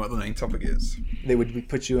 Tell me what the main topic is. They would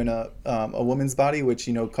put you in a woman's body, which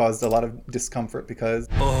caused a lot of discomfort because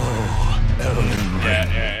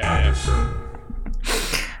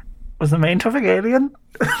Was the main topic Alien?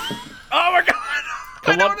 Oh my god!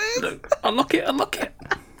 Come on. Unlock it.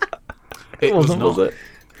 It was Wasn't, not. was it?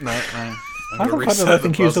 No. I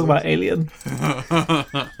think he was talking about Alien.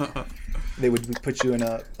 they would put you in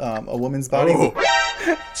a woman's body. Oh,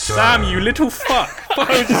 Sam, you little fuck.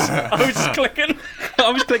 I was just clicking.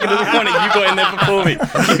 I was clicking at the point and you got in there before me.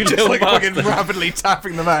 You just little like fucking bastard. rapidly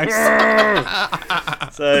tapping the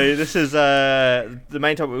mouse. So this is the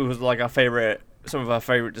main topic was like some of our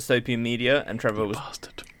favorite dystopian media, and Trevor was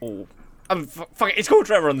Bastard. all. Fuck it, it's called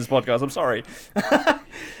Trevor on this podcast. I'm sorry.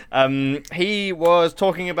 He was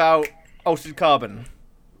talking about Altered Carbon.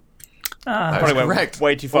 That Probably was went correct.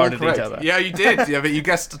 way too far All into correct. detail there. Yeah, you did. Yeah, but you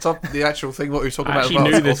guessed the actual thing. What we were talking I about. actually as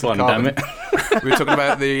well, knew as this one, Altered damn Carbon. it. We were talking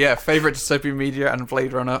about the favorite dystopian media and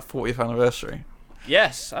Blade Runner 40th anniversary.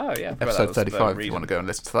 Yes. Oh yeah. I forgot that Episode was the 35. If reason. you want to go and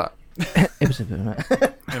listen to that.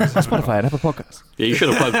 Spotify and Apple Podcasts. Yeah, you should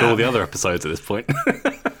have plugged all the other episodes at this point.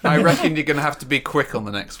 I reckon you're going to have to be quick on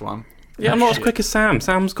the next one. Yeah, I'm not as quick as Sam.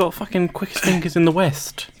 Sam's got fucking quickest fingers in the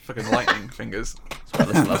West. Fucking lightning fingers.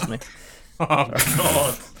 Listen, loves me. Oh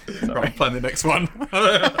God. Right, I'm playing the next one.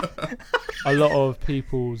 A lot of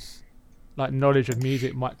people's knowledge of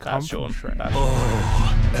music might come That's from Sean. Shrek.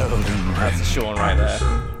 That's Sean right there.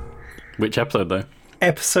 Which episode, though?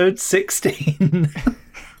 Episode 16.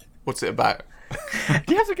 What's it about?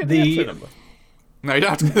 Do you have to get The- the episode number? No, you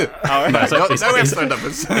don't have to. Oh, No, it's- no it's- episode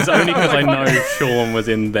numbers. It's only because I know Sean was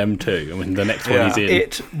in them too. I mean, the next one he's in.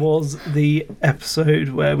 It was the episode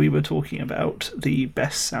where we were talking about the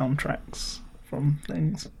best soundtracks from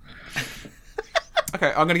things. Okay,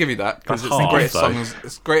 I'm going to give you that because That's it's the half, greatest though. songs.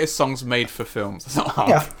 It's greatest songs made for films. It's not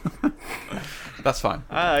half. Yeah. That's fine.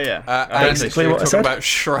 yeah. And Basically we're what I talking said. about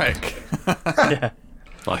Shrek.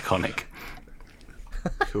 Iconic.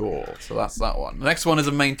 Cool. So that's that one. The next one is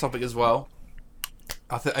a main topic as well.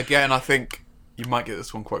 I think you might get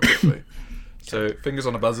this one quite quickly. So fingers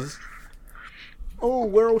on the buzzers. Oh,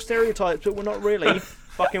 we're all stereotypes, but we're not really.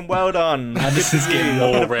 Fucking well done. This is getting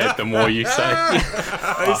more red the more you say.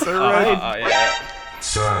 Yeah.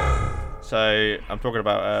 So I'm talking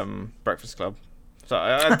about Breakfast Club. So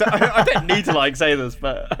I don't need to say this,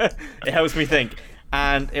 but it helps me think.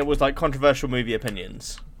 And it was controversial movie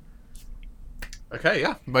opinions. Okay,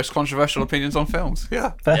 yeah. Most controversial opinions on films.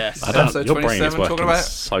 Yeah. Yes. I don't. Episode Your brain is 27 working talking about-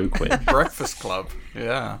 so quick. Breakfast Club.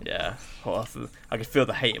 Yeah. Yeah. Oh, I can feel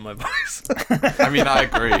the hate in my voice. I mean, I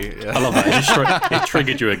agree. Yeah. I love that. It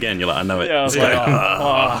triggered you again. You're like, I know it. Yeah, I was It's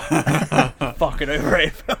like, oh, fucking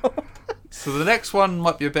overrated film. So the next one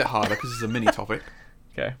might be a bit harder because it's a mini topic.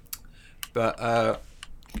 Okay. But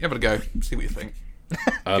give it a go. See what you think.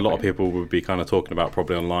 a lot of people would be kind of talking about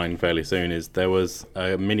probably online fairly soon is there was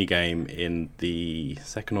a mini game in the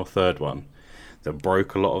second or third one that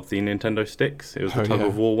broke a lot of the Nintendo sticks. It was the tug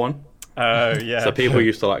of war one. Oh, yeah. So people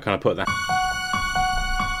used to like kind of put that.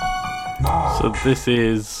 So this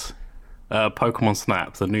is Pokemon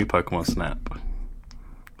Snap, the new Pokemon Snap.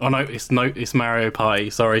 Oh no, it's Mario Party.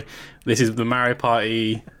 Sorry, this is the Mario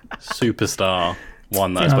Party Superstar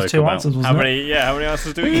one that I spoke two about. answers, wasn't How it? many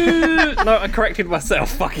answers do we get? No, I corrected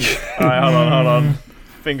myself. Fuck you. Alright, hold on.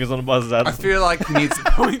 Fingers on the buzzer, I Dad. feel like he needs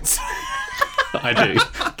points. I do.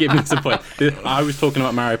 Give me some point. I was talking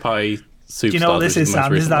about Mario Party Superstar. Do you know what this is,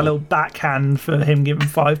 Sam? This is that little backhand for him giving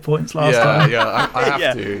 5 points last time. Yeah, I have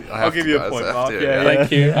Yeah. to. I'll give you a point, Mark. Yeah.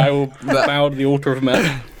 Thank you. I will bow to the altar of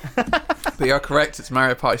men. But you are correct. It's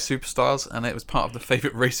Mario Party Superstars, and it was part of the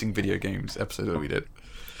favourite racing video games episode that we did.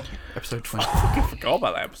 Episode 20. I forgot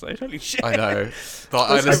about that episode. Holy shit. I know. But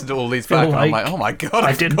I listened to all these feel back, and I'm like like, oh my god,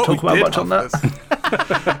 I didn't forgot talk we about did much on have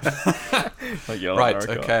that. this. Like, you're Right, like,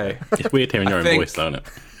 oh, okay. It's weird hearing your own think- voice, though, isn't it?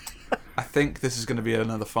 I think this is going to be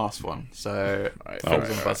another fast one. So,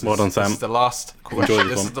 fingers on buzzers. Well done, Sam. This is the last Enjoy question. this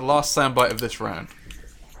This one. is the last soundbite of this round.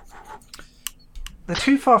 They're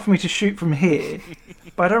too far for me to shoot from here,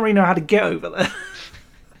 but I don't really know how to get over there.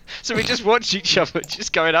 So we just watch each other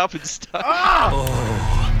just going up and stuff.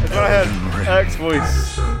 Go ahead. Eric's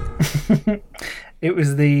voice. It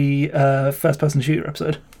was the first-person shooter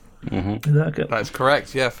episode. Mm-hmm. Is that good? That is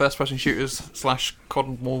correct. Yeah, first-person shooters /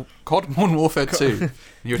 COD Modern Warfare 2.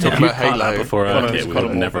 You were talking about Halo. Before Connor- it would Connor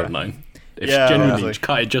have never Warfare. have known. If Yeah, genuinely honestly.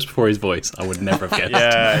 cut it just before his voice, I would never have guessed.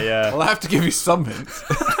 Yeah. Well, I have to give you some hints.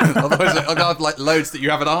 Otherwise, I'll have like loads that you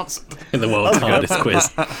haven't answered. In the world's hardest quiz.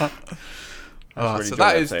 Really So enjoyed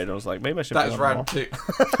that is episode. I was like, maybe I should that be is on more. round 2.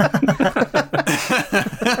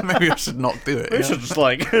 Maybe I should not do it. Maybe I should just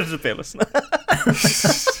like just be a listener.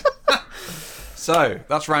 So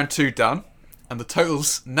that's round 2 done, and the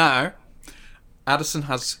totals now: Addison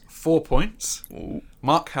has 4 points,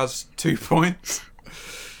 Mark has 2 points,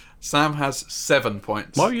 Sam has 7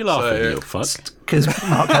 points. Why are you laughing, So- you little fuck? Because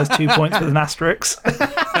Mark has 2 points with an asterisk.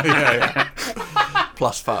 yeah.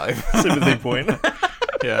 Plus 5. Sympathy point.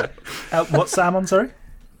 Yeah. What's Sam on, sorry?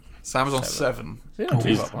 Sam is on 7.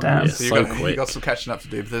 He's Damn. yeah, So so you quick. got some catching up to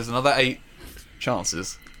do, but there's another 8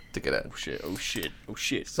 chances to get it. Oh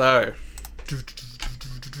shit. So.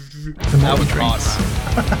 Albatross.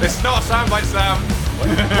 It's not a soundbite, Sam.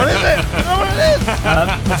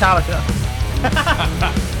 Metallica.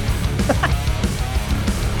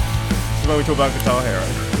 So when we talk about Guitar Hero, I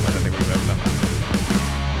don't think we've ever done that.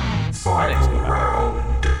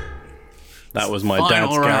 That was my Final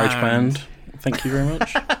dad's garage round. band. Thank you very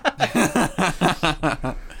much.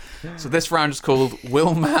 So this round is called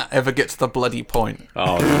Will Matt Ever Get to the Bloody Point?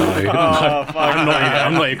 Oh no!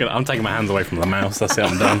 I'm taking my hands away from the mouse. That's it.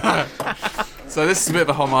 I'm done. So this is a bit of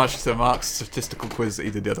a homage to Mark's statistical quiz that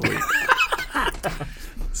he did the other week.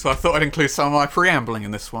 So I thought I'd include some of my preambling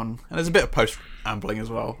in this one. And there's a bit of post-ambling as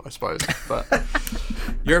well, I suppose. But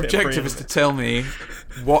your objective is to tell me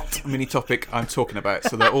what mini-topic I'm talking about.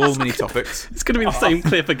 So they're all mini-topics. It's going to be the same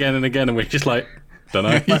clip again and again, and we're just like, don't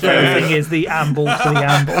know. My favourite thing is the amble to the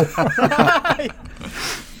amble.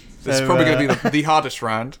 This is probably going to be the hardest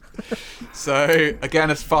round. So, again,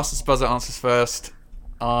 as fast as buzzer answers first.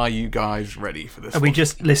 Are you guys ready for this Are we one?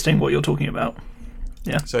 just listing what you're talking about?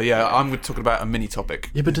 So, yeah, I'm talking about a mini-topic.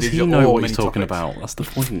 Yeah, but does These he are know all what he's talking mini-topics. about? That's the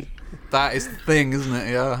point. That is the thing, isn't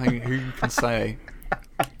it? Yeah, who can say?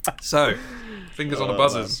 So, fingers on the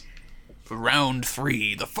buzzers for round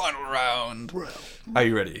 3, the final round. Are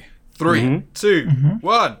you ready? 3, 2,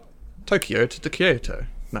 1. Tokyo to Kyoto.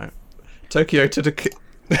 No. Tokyo to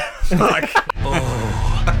Fuck.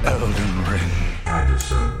 Elden Ring.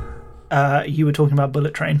 You were talking about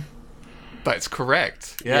Bullet Train. That's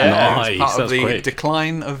correct. Yeah, Yeah, nice, it was part of that's the quick.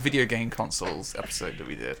 decline of video game consoles episode that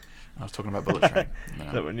we did. I was talking about Bullet Train.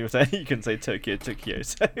 Is that when you were saying you can say Tokyo.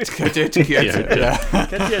 So. Tokyo to Kyoto. Yeah.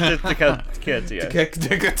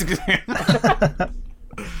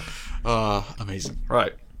 Amazing.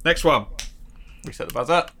 Right, next one. Reset the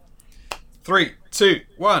buzzer. 3, 2,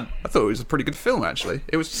 1. I thought it was a pretty good film, actually.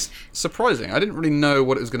 It was surprising. I didn't really know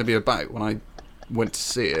what it was going to be about when I went to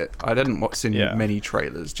see it. I didn't watch many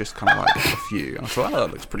trailers, just kind of like a few. And I thought, oh,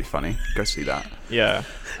 that looks pretty funny. Go see that. Yeah.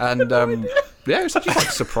 And yeah, it's actually quite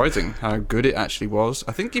surprising how good it actually was.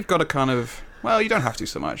 I think you've got to kind of, well, you don't have to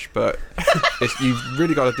so much, but you've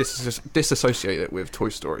really got to disassociate it with Toy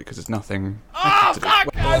Story because there's nothing. Oh, fuck!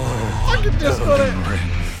 I fucking just got it!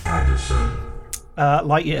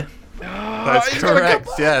 Lightyear. That's correct,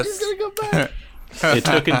 yes. He's gonna come back. It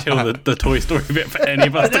took until the Toy Story bit for any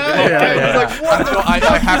of us to Yeah.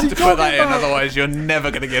 I have to put that in, otherwise you're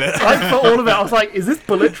never going to get it. I thought all of it. I was like, is this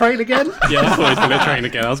Bullet Train again? Yeah, I thought it was Bullet Train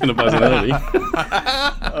again. I was going to buzz in early.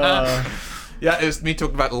 Yeah, it was me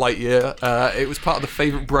talking about Lightyear. It was part of the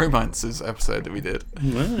favourite bromances episode that we did.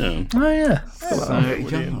 Wow. Oh yeah.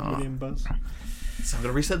 William Buzz. So I'm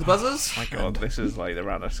going to reset the buzzers. My God, this is like the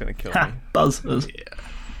round that's gonna kill Ha, me. buzzers.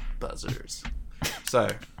 Buzzers. So,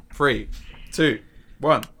 3, 2,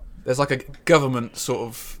 1. There's like a government sort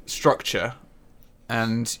of structure,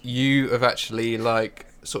 and you have actually like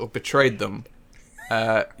sort of betrayed them.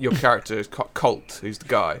 Your character is Colt, who's the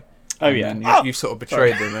guy. Oh yeah. And you sort of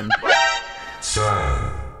betrayed them, and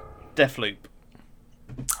Deathloop.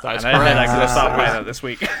 that is And then I correct. could start playing that this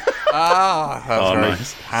week. That's Oh, very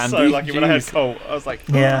nice. handy. So lucky when I heard Jeez. Colt, I was like,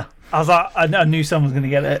 Yeah. I was like, I knew someone was going to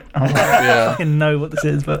get it. I was like, Yeah. I fucking know what this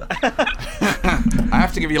is, but I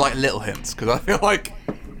have to give you like little hints because I feel like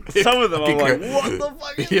some of them it I'm like, could- what the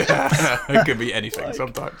fuck is Yeah, it could be anything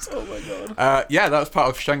sometimes. Oh my God. Yeah, that was part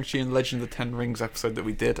of Shang-Chi and Legend of the Ten Rings episode that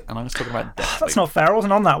we did, and I was talking about Deathloop. that's not fair. I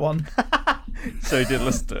wasn't on that one. So he did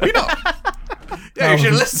listen to it. You not? Yeah, you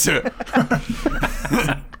should listen to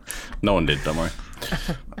it. No one did, don't worry.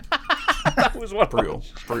 That was one. Brutal.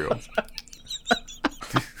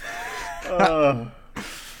 Uh,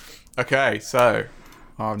 Okay, so...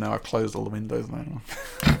 Oh no, I've closed all the windows now.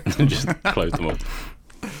 Just close them all.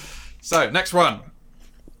 So, next one.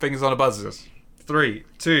 Fingers on the buzzers. 3,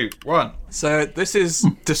 2, 1. So, this is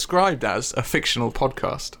described as a fictional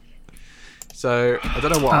podcast. So, I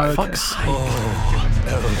don't know why. Fuck's sake.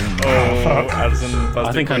 Addison buzzed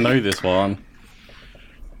I think it I quick. know this one.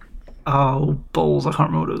 Oh, balls. I can't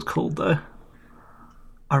remember what it was called, though.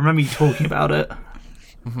 I remember you talking about it.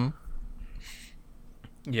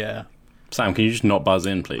 Yeah. Sam, can you just not buzz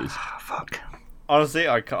in, please? Oh, fuck. Honestly,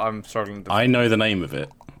 I'm struggling to. I know the name of it.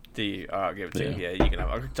 Do you? I'll give it to you. Yeah. Yeah, you can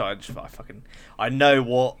have. I know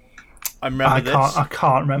what. I remember this. I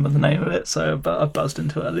can't remember the name of it, so but I buzzed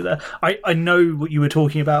into it early there. I know what you were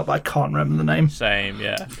talking about, but I can't remember the name. Same.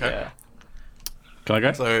 Yeah. Okay. Yeah. Can I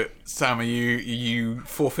go? So, Sam, are you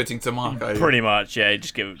forfeiting to Mark? Are you? Pretty much. Yeah.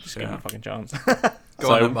 Just give him Yeah. a fucking chance.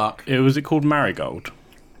 Go on then, Mark. Was it called Marigold?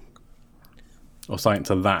 Or something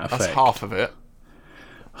to that effect? That's half of it.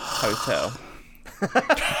 Hotel.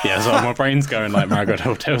 Yeah, so my brain's going like Marigold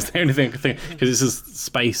Hotel's the only thing I could think. Because it's a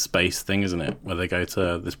space-based thing, isn't it? Where they go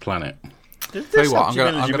to this planet. Does Tell this you what,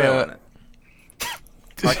 have I'm Jamila gonna- Jamil in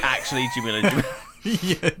it? Like actually Jamila Jamil.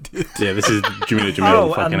 Yeah, dude. Yeah, this is Jamila Jamil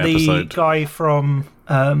Oh, fucking and the episode. guy from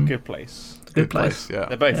Good place. Good Place. Yeah.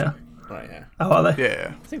 They're both. Yeah. Right. Yeah. Oh, are they?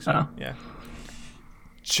 Yeah. I think so. Oh. Yeah.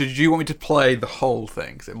 Should you want me to play the whole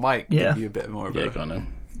thing? Because it might Yeah. give you a bit more of Yeah, a... go on then.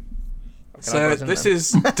 So buzz in this then?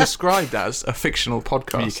 is described as a fictional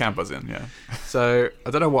podcast. You can buzz in, yeah. So I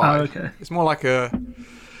don't know why. Oh, okay. It's more like a.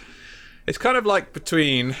 It's kind of like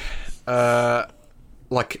between,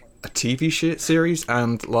 like a TV series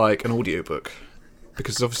and like an audiobook,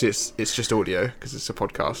 because obviously it's just audio because it's a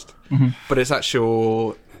podcast, but it's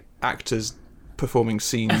actual actors performing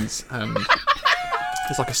scenes and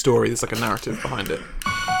there's like a story, there's like a narrative behind it.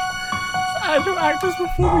 Actual actors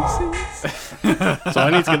performing scenes. So I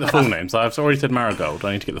need to get the full name. So I've already said Marigold.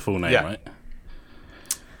 I need to get the full name, Yeah. right?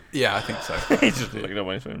 Yeah, I think so. He's just looking at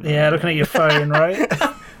my phone. Yeah, looking at your phone, right?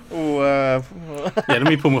 Oh, Yeah, let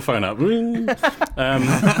me pull my phone up.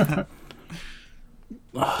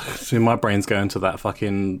 See, my brain's going to that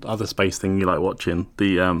fucking other space thing you like watching.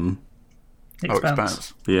 The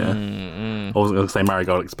Expanse. yeah. I wasn't going to say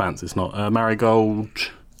Marigold Expanse. It's not Marigold.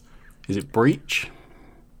 Is it Breach?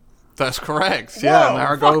 That's correct. Yeah, Whoa,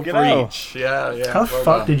 Marigold fucking hell. Breach. Yeah. How the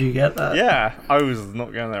fuck did you get that? yeah, I was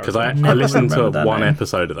not going there. Because I never listened to remembered that one name.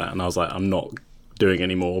 episode of that and I was like, I'm not doing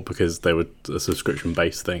any more because they were a subscription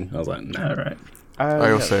based thing. I was like, no. All right.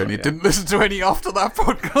 I also only didn't listen to any after that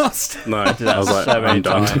podcast. No, I was like, so many I'm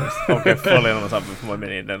done. times. I'll go full in on something for 1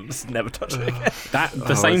 minute and then just never touch it again.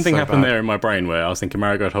 The same it's thing so happened bad. there in my brain where I was thinking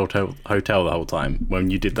Marigold Hotel the whole time when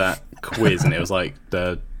you did that quiz and it was like,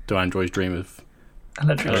 do androids dream of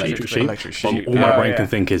electric sheep? Electric sheep. All my Oh, brain yeah. can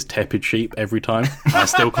think is tepid sheep every time. I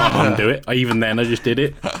still can't undo it. Even then, I just did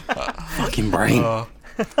it. Fucking brain. So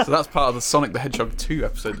that's part of the Sonic the Hedgehog 2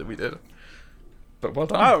 episode that we did. But well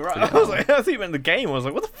done. Oh, right. I was like, I thought you meant the game. I was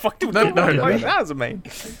like, what the fuck did we do? no, Like, no. that was a main.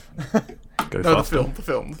 Go No, faster. the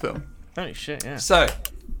film. Holy shit, yeah. So,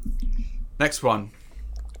 Next one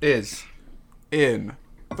is in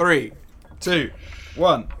 3, 2,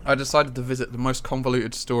 1. I decided to visit the most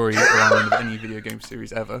convoluted story line of any video game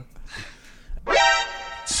series ever.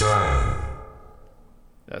 That's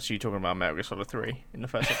you talking about Metal Gear Solid 3 in the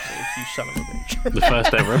first episode. You son of a bitch. The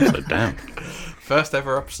first ever episode, damn. First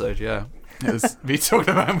ever episode, yeah. It was me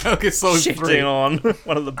talking about Metal Gear Solid 3. Shitting on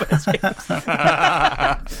one of the best games.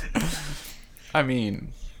 I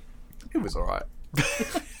mean, it was alright.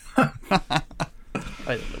 I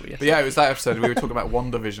don't know, But yeah, it was that episode. We were talking about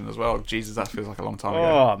WandaVision as well. Jesus, that feels like a long time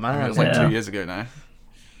ago. Oh, man. I mean, it was like Yeah. 2 years ago now.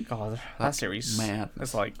 God, that That's series mad.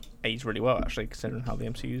 It's like aged really well, actually, considering how the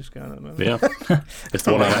MCU's going at the moment. Yeah. It's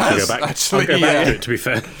the one I have to go back. Actually, I'll go back yeah. to it, to be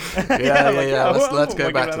fair. Yeah. Let's go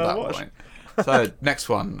we'll back give to that that a watch. point. So, next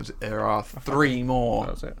one. There are 3 more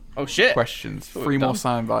That was it. Oh, shit. questions. Thought 3 we'd more done.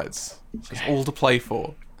 sound bites. It's all to play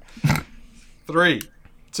for. 3,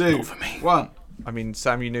 2, 1. I mean,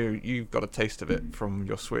 Sam, you got a taste of it from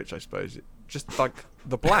your Switch, I suppose. Just like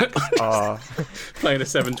the blacks are. Playing a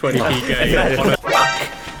 720p game.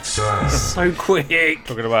 So quick.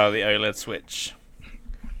 Talking about the OLED Switch.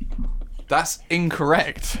 That's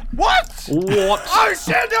incorrect. What? What? Oh,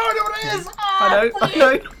 shit, no, I know what it is! I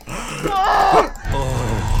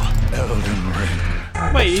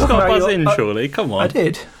know. Wait, he's got Talking to about buzz your- in, surely. Come on. I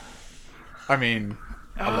did. I mean,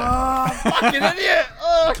 Fucking idiot!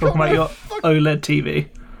 Oh, Talking about your OLED TV.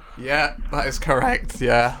 yeah, that is correct.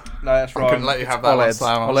 Yeah. no, that's I wrong. couldn't let you have that one,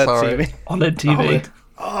 Sam. I'm OLED sorry. TV. OLED TV.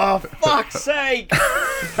 Oh, fuck's sake!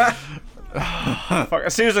 Fuck,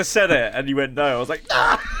 as soon as I said it and you went no, I was like,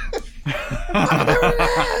 ah!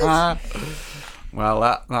 Well,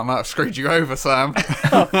 that might have screwed you over, Sam.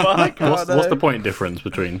 Fuck, What's the point difference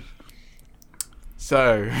between?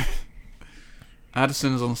 So,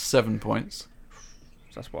 Addison's on 7 points.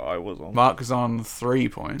 That's what I was on. Mark is on 3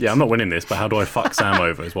 points. Yeah, I'm not winning this, but how do I fuck Sam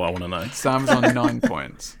over is what I want to know. Sam's on 9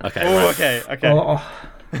 points. Okay, Oh, right. okay. Oh,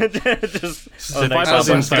 Just. So if I next buzz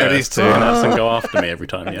one. in Addison's got these first, two. and Addison go after me every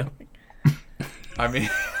time, yeah? I mean,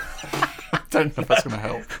 I don't know if that's going to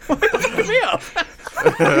help.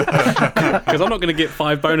 Because I'm not going to get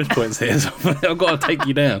 5 bonus points here, so I've got to take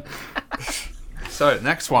you down. So,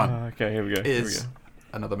 next one Okay, here we go. is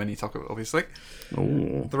another mini topic, obviously.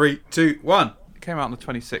 Ooh. 3, 2, 1. It came out on the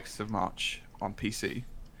 26th of March on PC.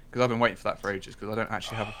 Because I've been waiting for that for ages, because I don't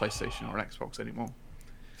actually have a PlayStation or an Xbox anymore.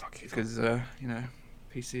 Fuck you. Because,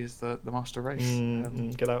 PC is the master race.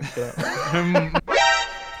 Get out.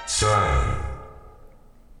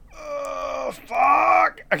 Oh,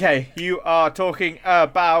 fuck! Okay, you are talking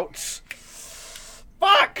about.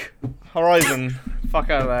 Fuck! Horizon. Fuck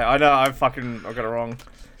out of there. I know, I got it wrong.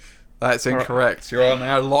 That's incorrect. You're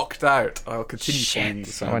now locked out. I'll continue playing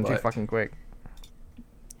the I went too soundbite. fucking quick.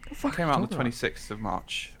 It came out on the 26th of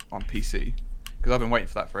March on PC. Because I've been waiting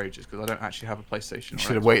for that for ages, because I don't actually have a PlayStation. You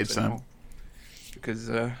should have waited, Sam. anymore. Because,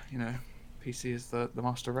 PC is the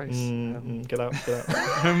master race. Get out.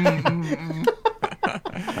 How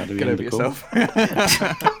do we Get end over the call? yourself.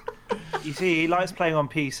 you see, he likes playing on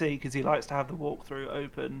PC because he likes to have the walkthrough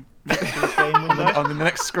open next to his game window. on the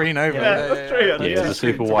next screen over. Yeah, that's true. Yeah, it's a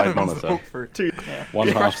super wide monitor. Walkthrough. One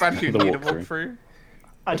Did Crash half the Bandicoot need a walkthrough. walkthrough?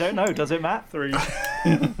 I don't know. Does it, Matt? 3. He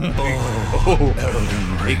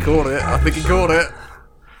caught it. I think he caught it.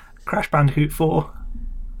 Crash Bandicoot 4.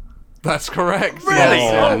 That's correct. Really?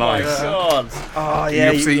 Yes, Oh, yeah. nice. God. Oh,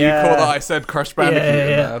 yeah. You caught that I said Crash Bandicoot.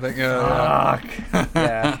 Yeah. I think, yeah. Fuck.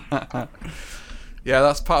 Yeah. Yeah,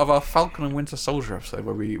 that's part of our Falcon and Winter Soldier episode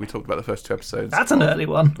where we talked about the first 2 episodes. That's an early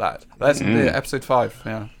one. That's episode 5.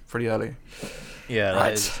 Yeah, pretty early. Yeah,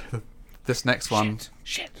 Right. This next one.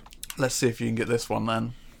 Shit. Let's see if you can get this one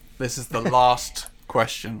then. This is the last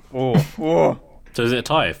question. Oh. So is it a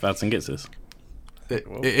tie if Adson gets this? It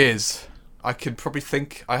is. I could probably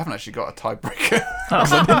think. I haven't actually got a tiebreaker.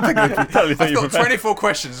 Totally thought I've you got prepared. 24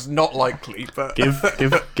 questions. Not likely, but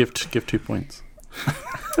Give 2 points.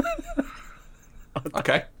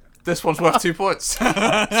 okay. This one's worth 2 points.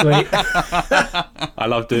 Sweet. I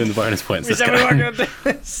love doing the bonus points. Is Let's go. everyone going to do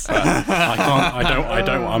this? I can't. I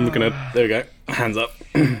don't. I'm gonna. There we go. Hands up.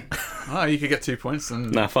 Oh, you could get 2 points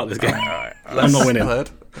and Nah, fuck this game. Alright, I'm not winning. third.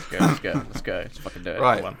 let's go. Let's fucking do it.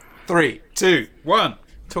 Right. Come on. 3, 2, 1.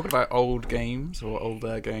 Talking about old games or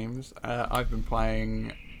older games, I've been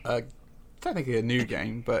playing technically a new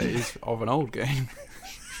game, but it is of an old game.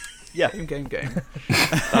 Yeah. Game.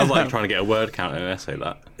 Sounds like trying to get a word count in an essay.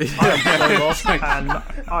 That. I'm so lost, and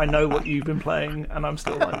I know what you've been playing, and I'm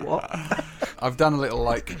still like, what? I've done a little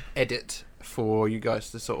edit for you guys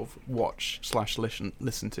to sort of watch /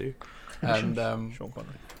 listen to, and Sean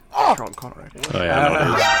Connery. Sean Connery. Oh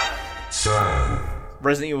yeah.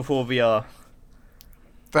 Resident Evil 4 VR.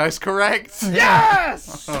 That's correct.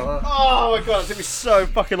 Yes! Oh my god, it took me so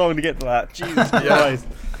fucking long to get to that. Jesus Christ.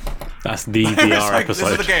 That's the VR This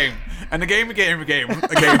episode. is the game. And a game. I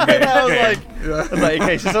was like,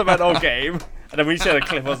 okay, she's talking about an old game. And then when you said a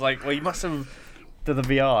clip, I was like, well, you must have done the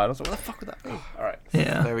VR. And I was like, what the fuck would that be? Alright.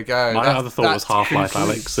 Yeah. There we go. My other thought was Half-Life,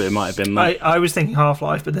 Alex, so it might have been that. I was thinking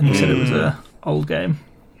Half-Life, but then you said it was a old game.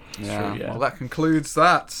 Yeah. True, yeah. Well, that concludes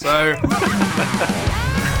that. So.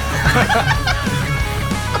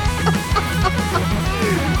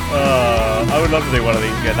 I would love to do one of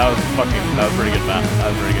these again. That was pretty good, Matt.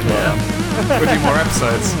 That was really good. We'll do more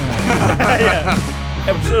episodes. Yeah.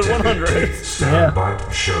 Episode 100.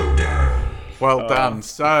 Soundbite Showdown. Well done.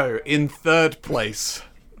 So, in third place,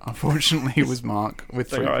 unfortunately, was Mark with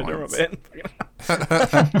 3 points.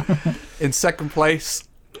 In second place,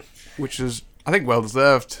 which was, I think, well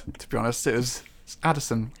deserved, to be honest, it was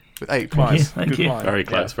Addison with 8 points. Thank you. Very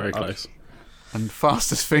close, very close. And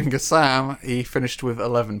fastest finger Sam, he finished with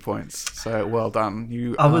 11 points. So, well done.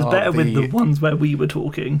 You I was are better with the ones where we were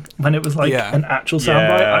talking. When it was like an actual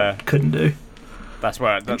soundbite, I couldn't do. That's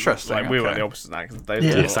where Interesting, Like, we were okay. the opposite now.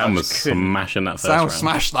 Yeah, Sam was smashing that first Sam round.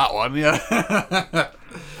 smashed that one, yeah.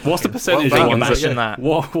 What's the percentage Well of done. ones Smashing that.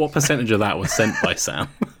 What percentage of that was sent by Sam?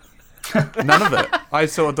 None of it. I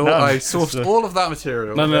sourced all of that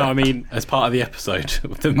material. No, I mean as part of the episode.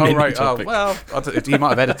 The Oh, mini right. topic. Well, he might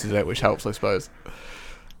have edited it, which helps, I suppose.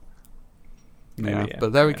 Maybe, yeah.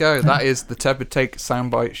 But there we go. That is the Tepid Take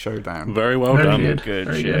Soundbite Showdown. Very well Very done. good. Good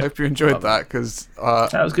Very shit. I hope you enjoyed that, because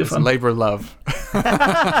That was good it's fun. a labour of love.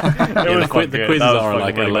 Yeah, was the quite good. quizzes That was are fucking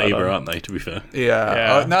like a really well labour, done. aren't they, to be fair?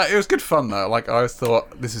 Yeah. No, it was good fun, though. Like, I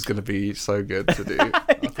thought this is going to be so good to do.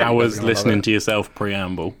 How was listening to yourself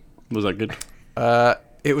preamble? Was that good?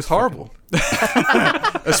 It was horrible.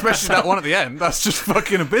 Especially that one at the end. That's just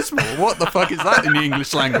fucking abysmal. What the fuck is that in the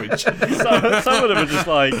English language? Some of them are just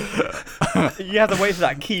like, you have to wait for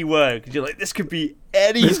that key word because you're like, this could be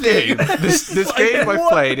anything. This game I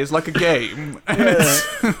played is like a game.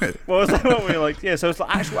 What was that one where you're like, yeah, so it's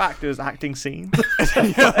like actual actors acting scenes.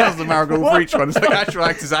 Yeah, that was the Marigold Breach one. It's like actual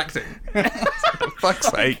actors acting. For fuck's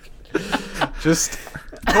sake. Just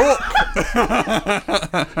talk.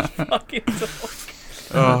 Fucking talk.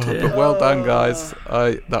 But well done, guys.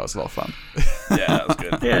 That was a lot of fun. Yeah, that was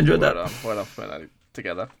good. Yeah, enjoyed that. Well done putting that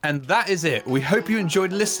together. And that is it. We hope you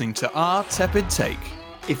enjoyed listening to our Tepid Take.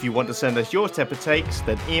 If you want to send us your tepid takes,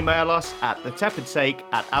 then email us at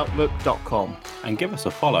thetepidtake@outlook.com. And give us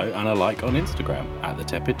a follow and a like on Instagram at The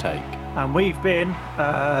Tepid Take. And we've been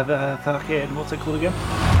the fucking, what's it called again?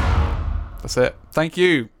 That's it. Thank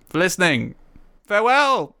you for listening.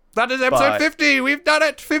 Farewell. That is episode Bye. 50. We've done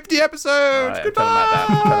it. 50 episodes. Right, Goodbye.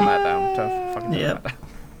 Turn the mat down. Turn the fucking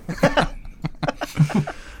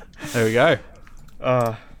There we go.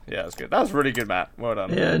 yeah, that's good. That was really good, Matt. Well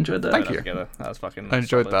done. Yeah, enjoyed that. Thank you. Together. That was fucking. I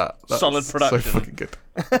enjoyed solid. that. Solid That's production. So fucking good.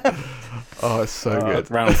 Oh, it's so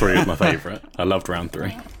good. Round 3 was my favourite. I loved round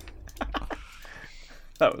 3.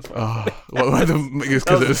 That was fun. It's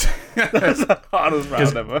because it was. That's the hardest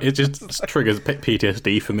round ever. It just triggers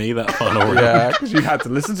PTSD for me, that final round. Yeah, because you had to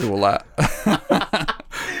listen to all that.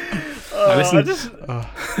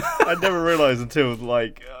 I never realised until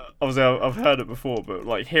like obviously I've heard it before, but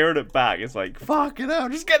like hearing it back, it's like fucking hell,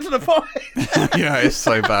 just get to the point. Yeah, it's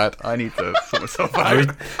so bad. I need to sort myself I was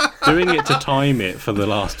out. doing it to time it for the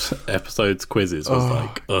last episode's quizzes was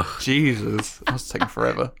like, ugh. Jesus, that was taking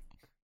forever.